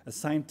running a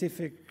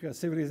scientific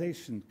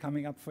civilization.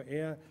 Coming up for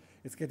air,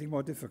 it's getting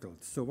more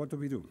difficult. So what do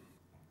we do?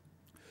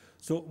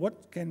 So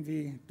what can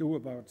we do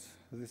about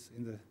this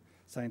in the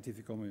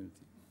scientific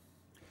community?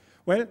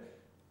 Well,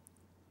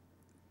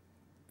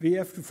 we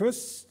have to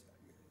first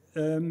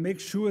make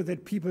sure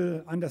that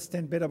people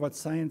understand better what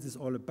science is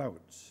all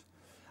about.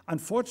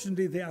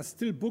 Unfortunately, there are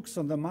still books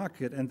on the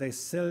market, and they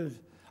sell,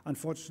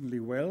 unfortunately,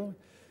 well.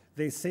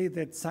 They say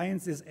that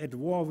science is at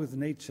war with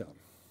nature.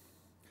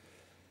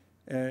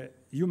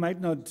 You might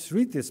not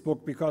read this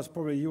book because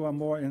probably you are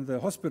more in the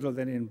hospital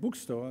than in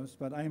bookstores,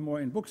 but I'm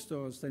more in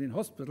bookstores than in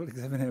hospitals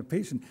because I'm a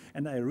patient,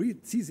 and I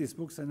see these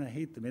books and I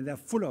hate them, and they're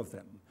full of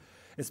them,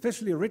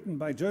 especially written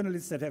by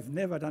journalists that have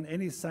never done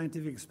any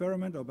scientific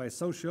experiment, or by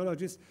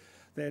sociologists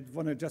that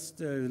want to just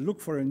look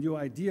for a new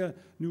idea,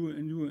 a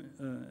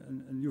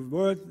new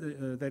word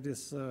that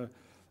is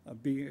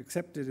being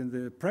accepted in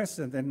the press,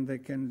 and then they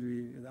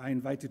are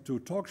invited to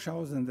talk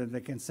shows, and then they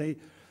can say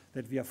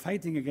that we are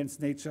fighting against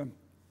nature.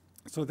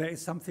 So there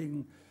is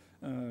something,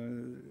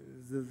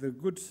 the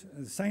good,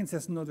 science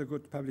has not a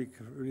good public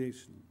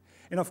relation.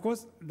 And of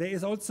course, there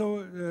is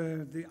also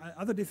the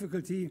other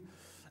difficulty.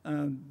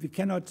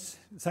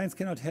 Science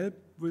cannot help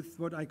with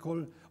what I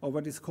call, or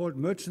what is called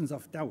merchants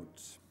of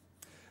doubt.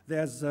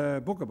 There's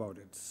a book about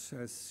it.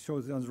 As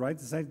shows on the right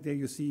side, there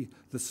you see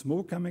the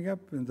smoke coming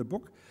up in the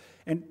book.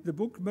 And the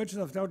book,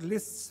 Merchants of Doubt,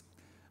 lists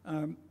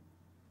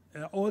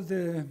all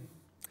the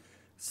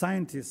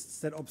scientists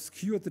that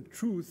obscure the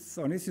truth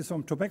on issues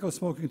from tobacco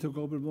smoking to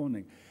global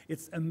warming.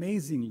 It's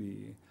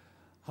amazingly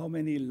how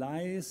many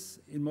lies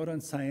in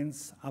modern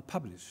science are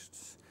published.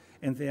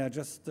 And they are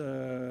just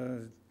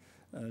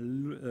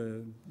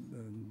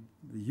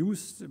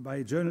used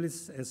by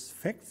journalists as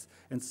facts,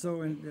 and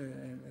so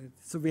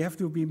we have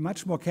to be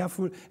much more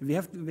careful. We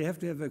have to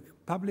have a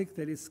public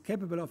that is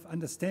capable of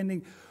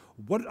understanding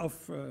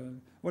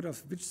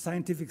which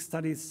scientific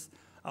studies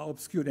are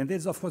obscured, and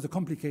this is of course a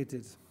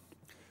complicated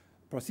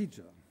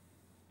procedure.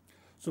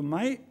 So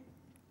my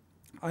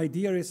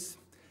idea is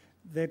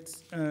that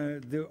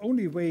the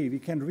only way we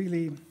can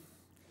really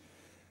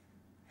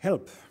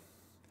help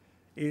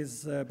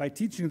is by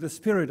teaching the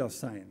spirit of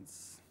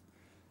science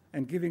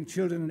and giving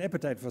children an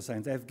appetite for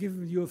science. I've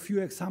given you a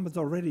few examples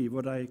already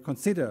what I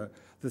consider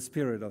the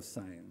spirit of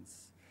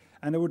science.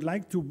 And I would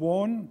like to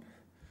warn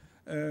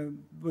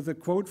with a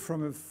quote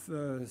from a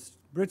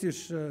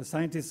British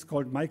scientist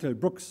called Michael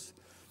Brooks.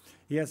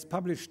 He has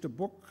published a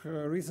book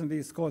recently.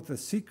 It's called The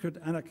Secret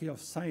Anarchy of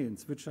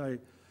Science, which I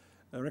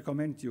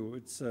recommend you.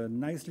 It's a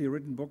nicely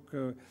written book.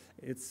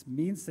 It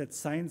means that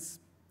science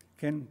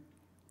can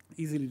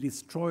easily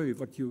destroy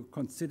what you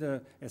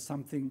consider as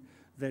something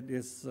that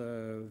is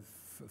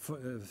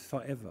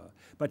forever.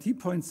 But he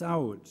points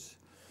out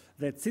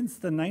that since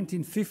the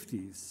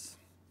 1950s,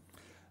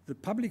 the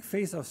public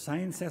face of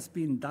science has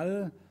been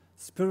dull,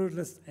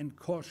 spiritless, and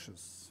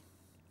cautious.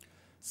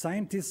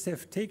 Scientists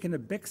have taken a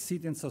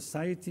backseat in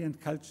society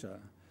and culture,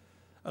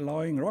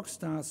 allowing rock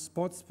stars,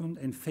 sportsmen,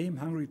 and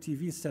fame-hungry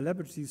TV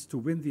celebrities to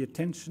win the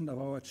attention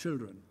of our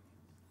children.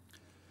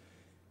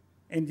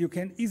 And you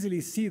can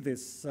easily see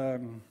this.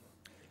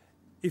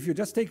 If you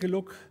just take a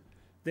look,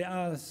 there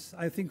are,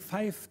 I think,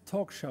 5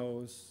 talk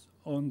shows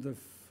on the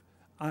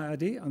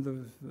ARD, on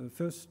the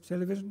first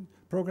television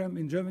program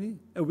in Germany,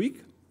 a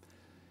week.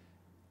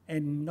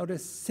 and not a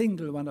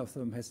single one of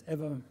them has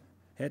ever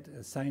had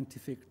a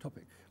scientific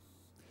topic.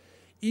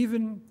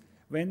 Even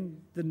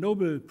when the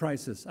Nobel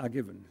Prizes are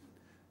given,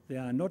 they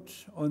are not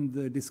on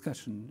the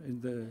discussion in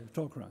the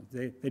talk round.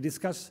 They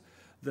discuss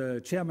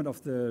the chairman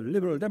of the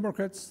Liberal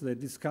Democrats, they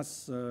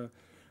discuss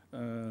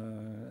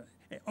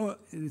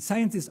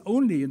science is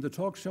only in the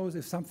talk shows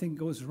if something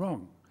goes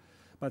wrong.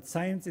 But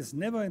science is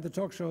never in the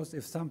talk shows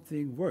if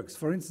something works.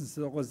 For instance,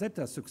 the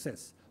Rosetta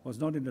success was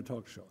not in the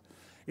talk show.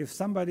 If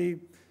somebody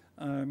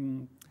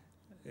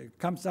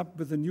comes up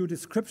with a new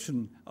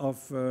description of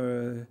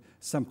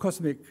some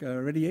cosmic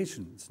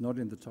radiation, it's not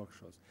in the talk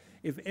shows.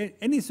 If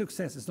any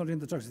success is not in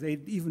the talk shows, they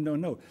even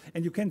don't know.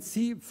 And you can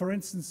see, for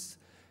instance,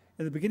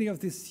 at the beginning of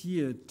this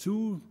year,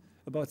 two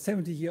about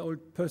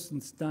 70-year-old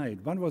persons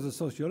died. One was a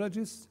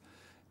sociologist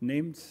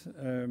named,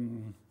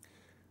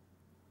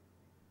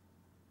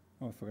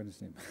 I forgot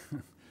his name.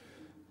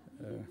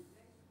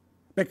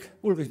 Beck,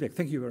 Ulrich Beck,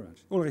 thank you very much.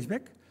 Ulrich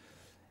Beck,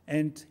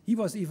 and he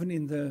was even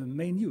in the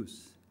main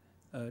news.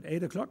 At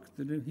 8 o'clock,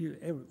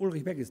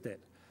 Ulrich Beck is dead.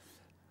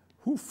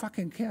 Who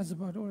fucking cares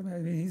about Ulrich Beck? I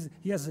mean,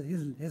 he has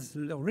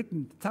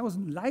written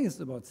 1,000 lies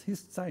about his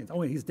science.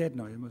 Oh, he's dead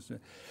now. He must,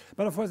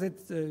 but of course,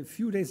 a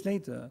few days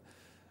later,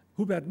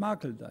 Hubert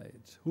Markl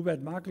died.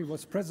 Hubert Markl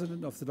was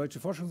president of the Deutsche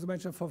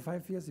Forschungsgemeinschaft for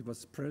 5 years. He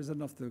was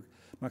president of the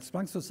Max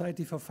Planck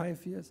Society for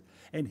 5 years.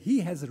 And he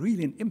has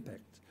really an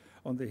impact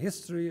on the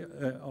history,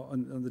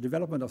 on the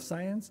development of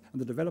science, on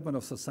the development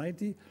of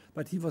society,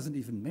 but he wasn't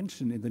even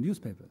mentioned in the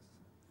newspapers.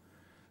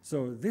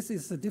 So this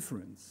is the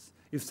difference.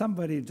 If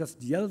somebody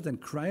just yells and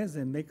cries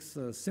and makes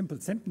simple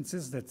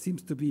sentences that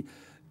seems to be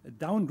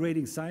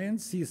downgrading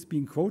science, he is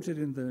being quoted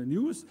in the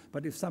news,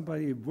 but if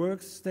somebody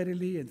works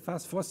steadily and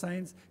fast for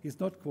science, he's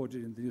not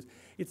quoted in the news.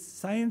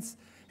 Science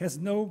has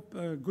no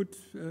good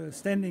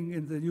standing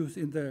in the news,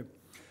 in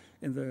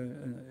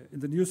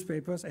the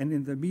newspapers and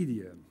in the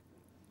media.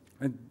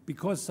 And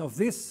because of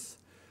this,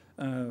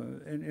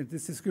 and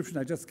this description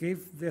I just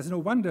gave, there's no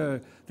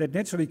wonder that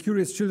naturally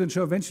curious children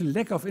show eventually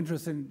lack of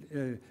interest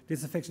in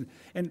disaffection.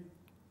 And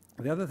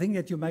the other thing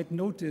that you might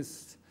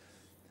notice,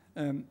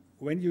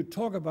 when you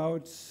talk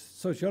about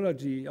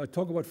sociology, or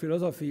talk about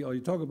philosophy, or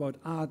you talk about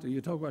art, or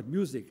you talk about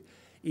music,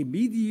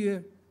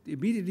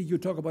 immediately you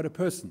talk about a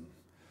person.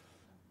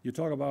 You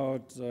talk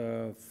about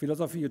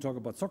philosophy, you talk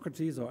about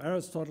Socrates or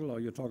Aristotle, or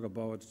you talk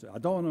about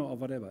Adorno or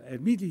whatever.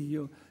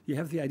 Immediately you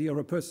have the idea of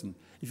a person.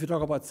 If you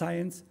talk about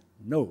science,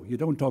 no, you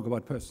don't talk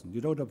about person.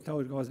 You don't talk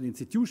about an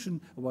institution,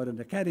 about an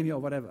academy or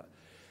whatever.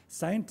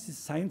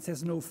 Science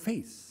has no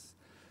face.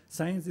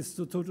 Science is,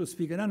 so to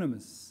speak,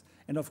 anonymous.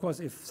 And of course,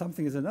 if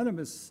something is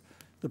anonymous,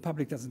 the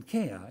public doesn't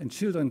care, and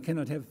children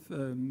cannot have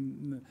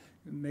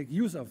make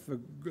use of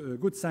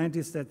good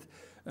scientists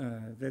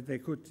that they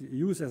could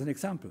use as an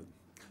example.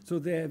 So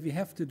there we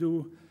have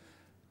to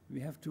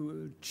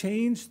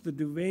change the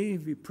way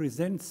we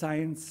present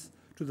science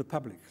to the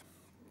public.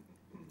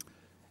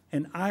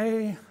 And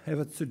I have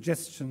a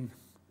suggestion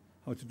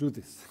how to do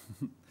this.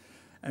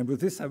 And with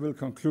this I will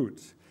conclude.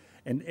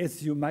 And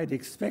as you might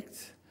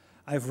expect,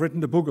 I've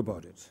written a book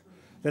about it.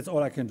 That's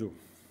all I can do.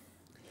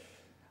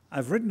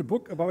 I've written a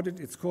book about it.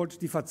 It's called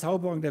Die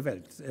Verzauberung der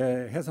Welt.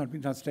 It has not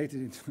been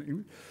translated into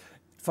English.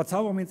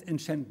 Verzauberung means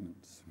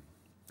enchantment.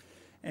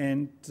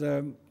 And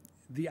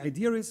the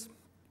idea is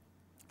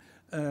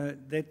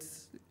that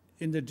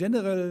in the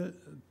general,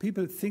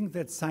 people think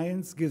that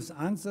science gives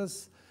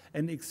answers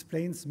and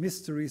explains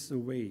mysteries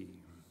away.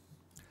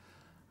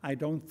 I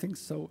don't think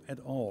so at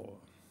all.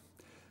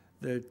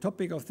 The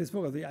topic of this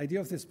book, or the idea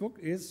of this book,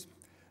 is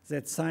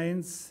that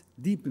science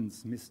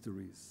deepens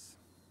mysteries.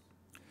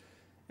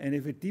 And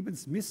if it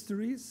deepens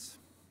mysteries,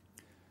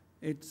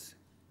 it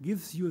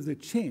gives you the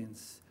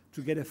chance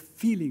to get a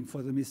feeling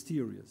for the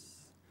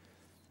mysterious.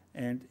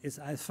 And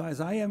as far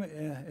as I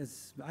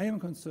am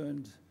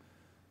concerned,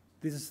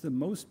 this is the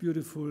most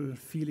beautiful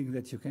feeling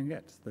that you can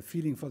get, the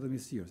feeling for the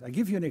mysterious. I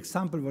give you an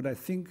example what I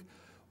think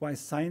why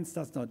science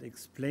does not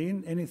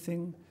explain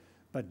anything,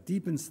 but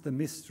deepens the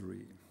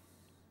mystery.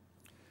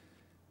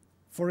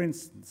 For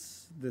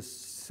instance, the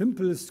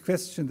simplest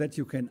question that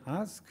you can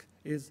ask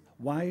is,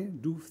 why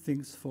do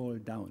things fall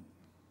down?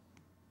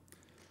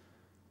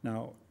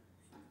 Now,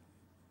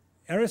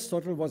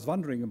 Aristotle was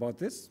wondering about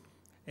this,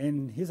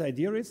 and his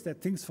idea is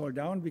that things fall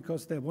down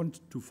because they want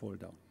to fall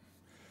down.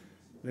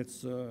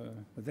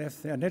 They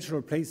have their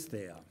natural place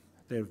there.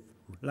 They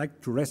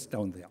like to rest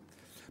down there.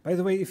 By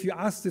the way, if you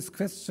ask this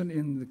question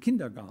in the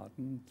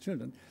kindergarten,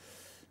 children,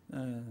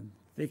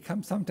 they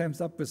come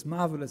sometimes up with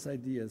marvelous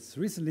ideas.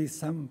 Recently,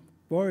 some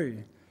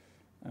boy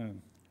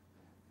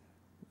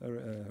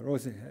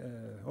rose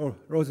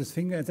his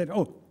finger and said,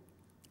 "Oh,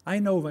 I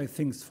know why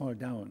things fall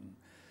down.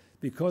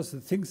 Because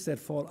the things that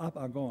fall up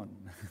are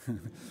gone."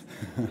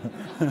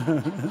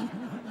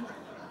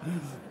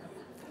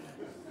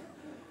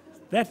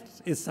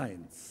 That is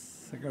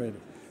science.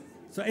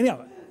 So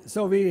anyhow,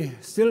 so we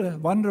still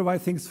wonder why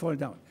things fall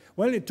down.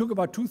 Well, it took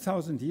about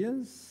 2,000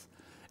 years,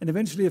 and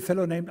eventually a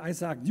fellow named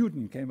Isaac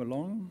Newton came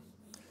along.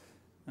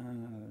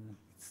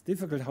 It's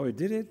difficult how he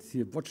did it.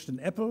 He watched an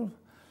apple,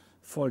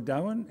 fall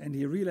down, and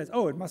he realized,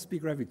 oh, it must be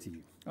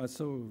gravity.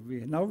 So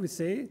now we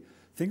say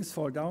things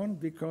fall down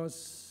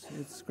because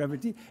it's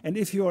gravity. And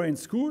if you are in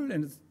school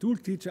and the school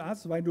teacher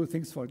asks, why do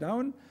things fall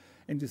down?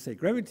 And you say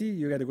gravity,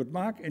 you get a good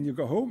mark, and you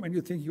go home and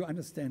you think you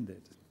understand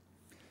it.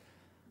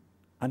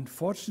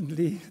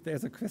 Unfortunately,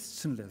 there's a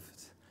question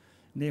left,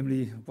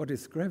 namely, what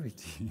is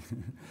gravity?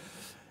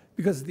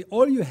 Because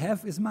all you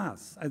have is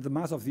mass, the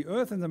mass of the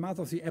earth and the mass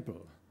of the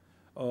apple,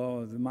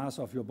 or the mass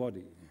of your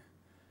body.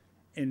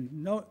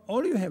 And now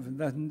all you have,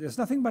 there's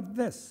nothing but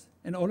this,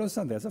 and all of a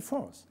sudden there's a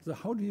force. So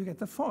how do you get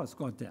the force,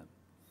 goddamn?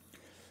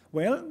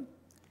 Well,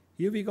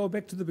 here we go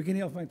back to the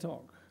beginning of my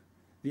talk.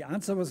 The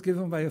answer was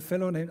given by a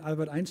fellow named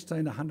Albert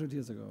Einstein 100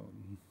 years ago.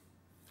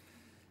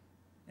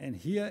 And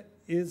here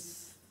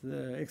is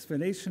the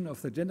explanation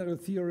of the general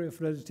theory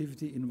of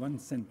relativity in one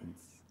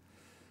sentence.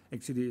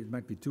 Actually, it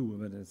might be two,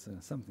 but it's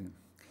something.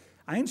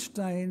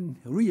 Einstein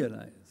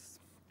realized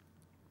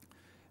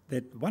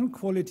that one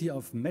quality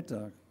of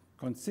matter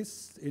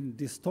consists in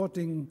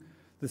distorting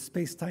the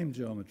space-time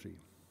geometry.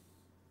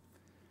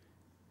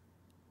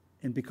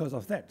 And because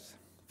of that,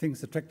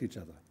 things attract each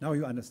other. Now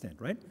you understand,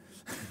 right?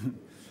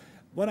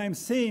 What I'm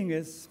saying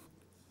is,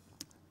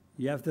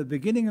 you have the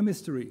beginning of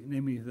mystery,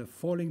 namely the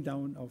falling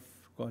down of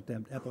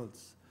goddamn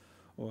apples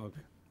or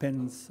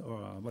pens or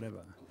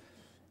whatever.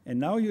 And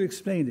now you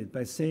explain it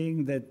by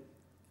saying that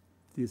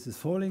this is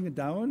falling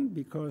down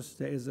because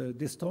there is a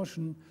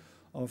distortion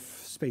of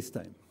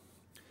space-time.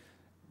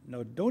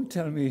 Now, don't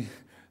tell me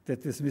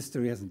that this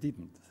mystery hasn't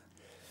deepened.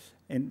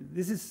 And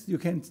this is,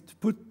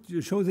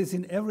 you show this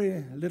in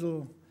every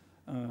little,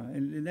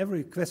 in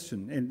every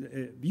question.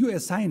 And you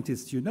as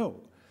scientists, you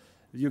know,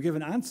 you give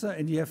an answer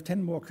and you have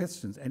 10 more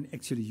questions. And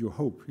actually, you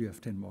hope you have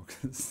 10 more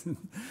questions.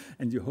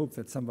 And you hope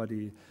that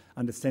somebody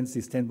understands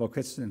these 10 more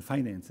questions and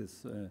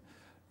finances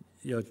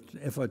your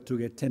effort to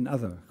get 10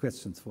 other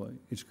questions for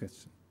each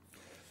question.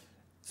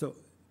 So,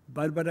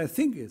 but what I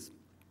think is,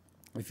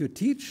 if you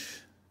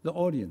teach the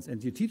audience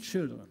and you teach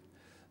children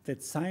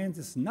that science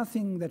is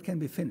nothing that can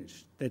be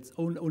finished, that's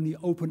only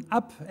open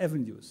up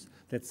avenues,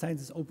 that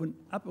science is open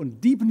up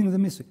and deepening the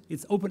mystery,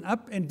 it's open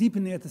up and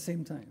deepening at the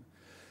same time,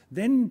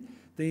 then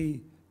they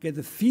get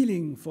a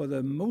feeling for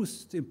the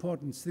most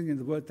important thing in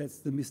the world, that's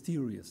the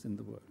mysterious in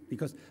the world,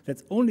 because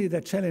that's only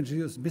that challenge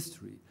is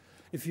mystery.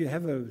 If you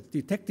have a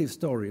detective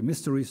story, a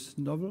mystery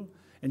novel,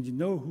 and you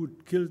know who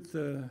killed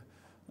the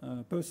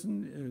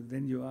person,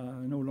 then you are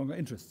no longer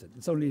interested.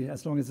 It's only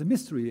as long as the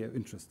mystery you're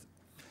interested.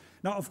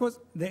 Now, of course,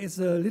 there is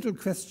a little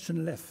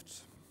question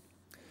left.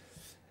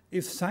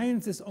 If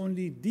science is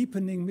only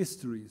deepening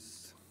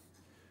mysteries,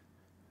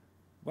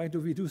 why do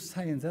we do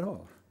science at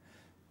all?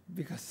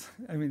 Because,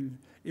 I mean,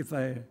 if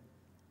I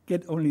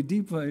get only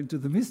deeper into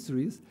the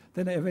mysteries,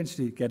 then I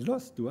eventually get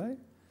lost, do I?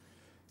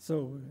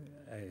 So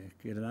I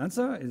get an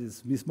answer, it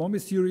is more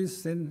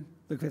mysterious than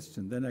the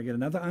question. Then I get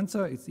another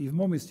answer, it's even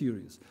more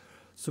mysterious.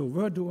 So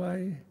where do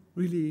I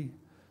really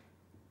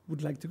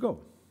would like to go?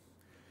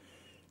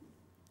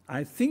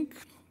 I think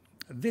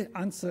the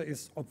answer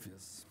is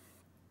obvious.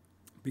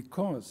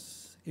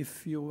 Because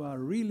if you are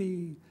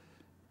really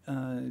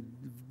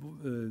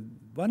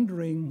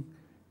wondering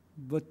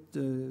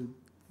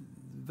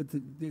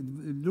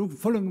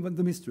following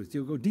the mysteries,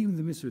 you go deep in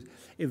the mysteries,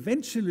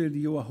 eventually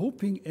you are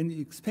hoping and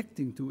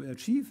expecting to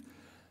achieve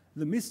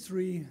the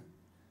mystery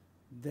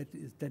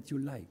that you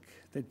like,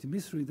 that the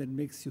mystery that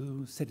makes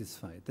you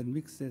satisfied, that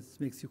makes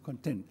you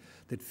content,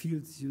 that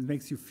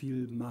makes you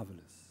feel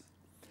marvelous.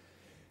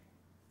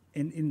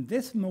 And in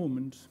this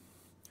moment,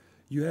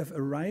 you have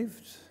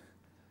arrived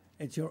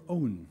at your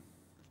own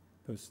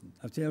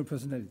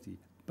personality.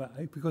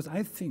 Because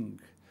I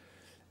think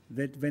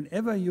that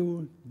whenever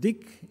you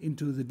dig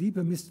into the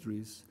deeper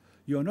mysteries,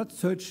 you are not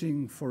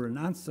searching for an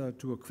answer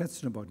to a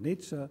question about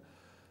nature,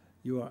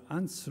 you are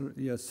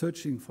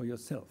searching for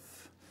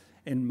yourself.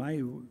 And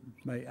my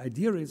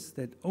idea is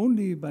that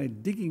only by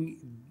digging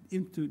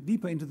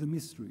deeper into the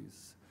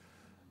mysteries,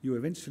 you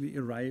eventually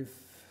arrive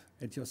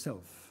at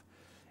yourself.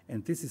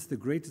 And this is the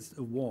greatest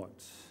award,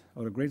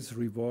 or the greatest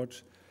reward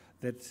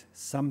that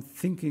some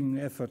thinking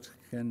effort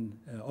can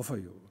offer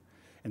you.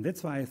 And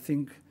that's why I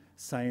think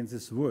science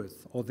is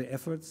worth all the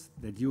efforts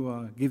that you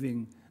are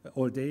giving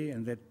all day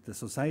and that the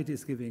society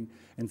is giving.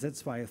 And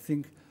that's why I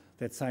think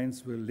that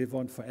science will live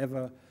on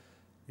forever.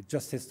 It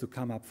just has to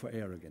come up for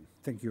air again.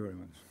 Thank you very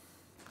much.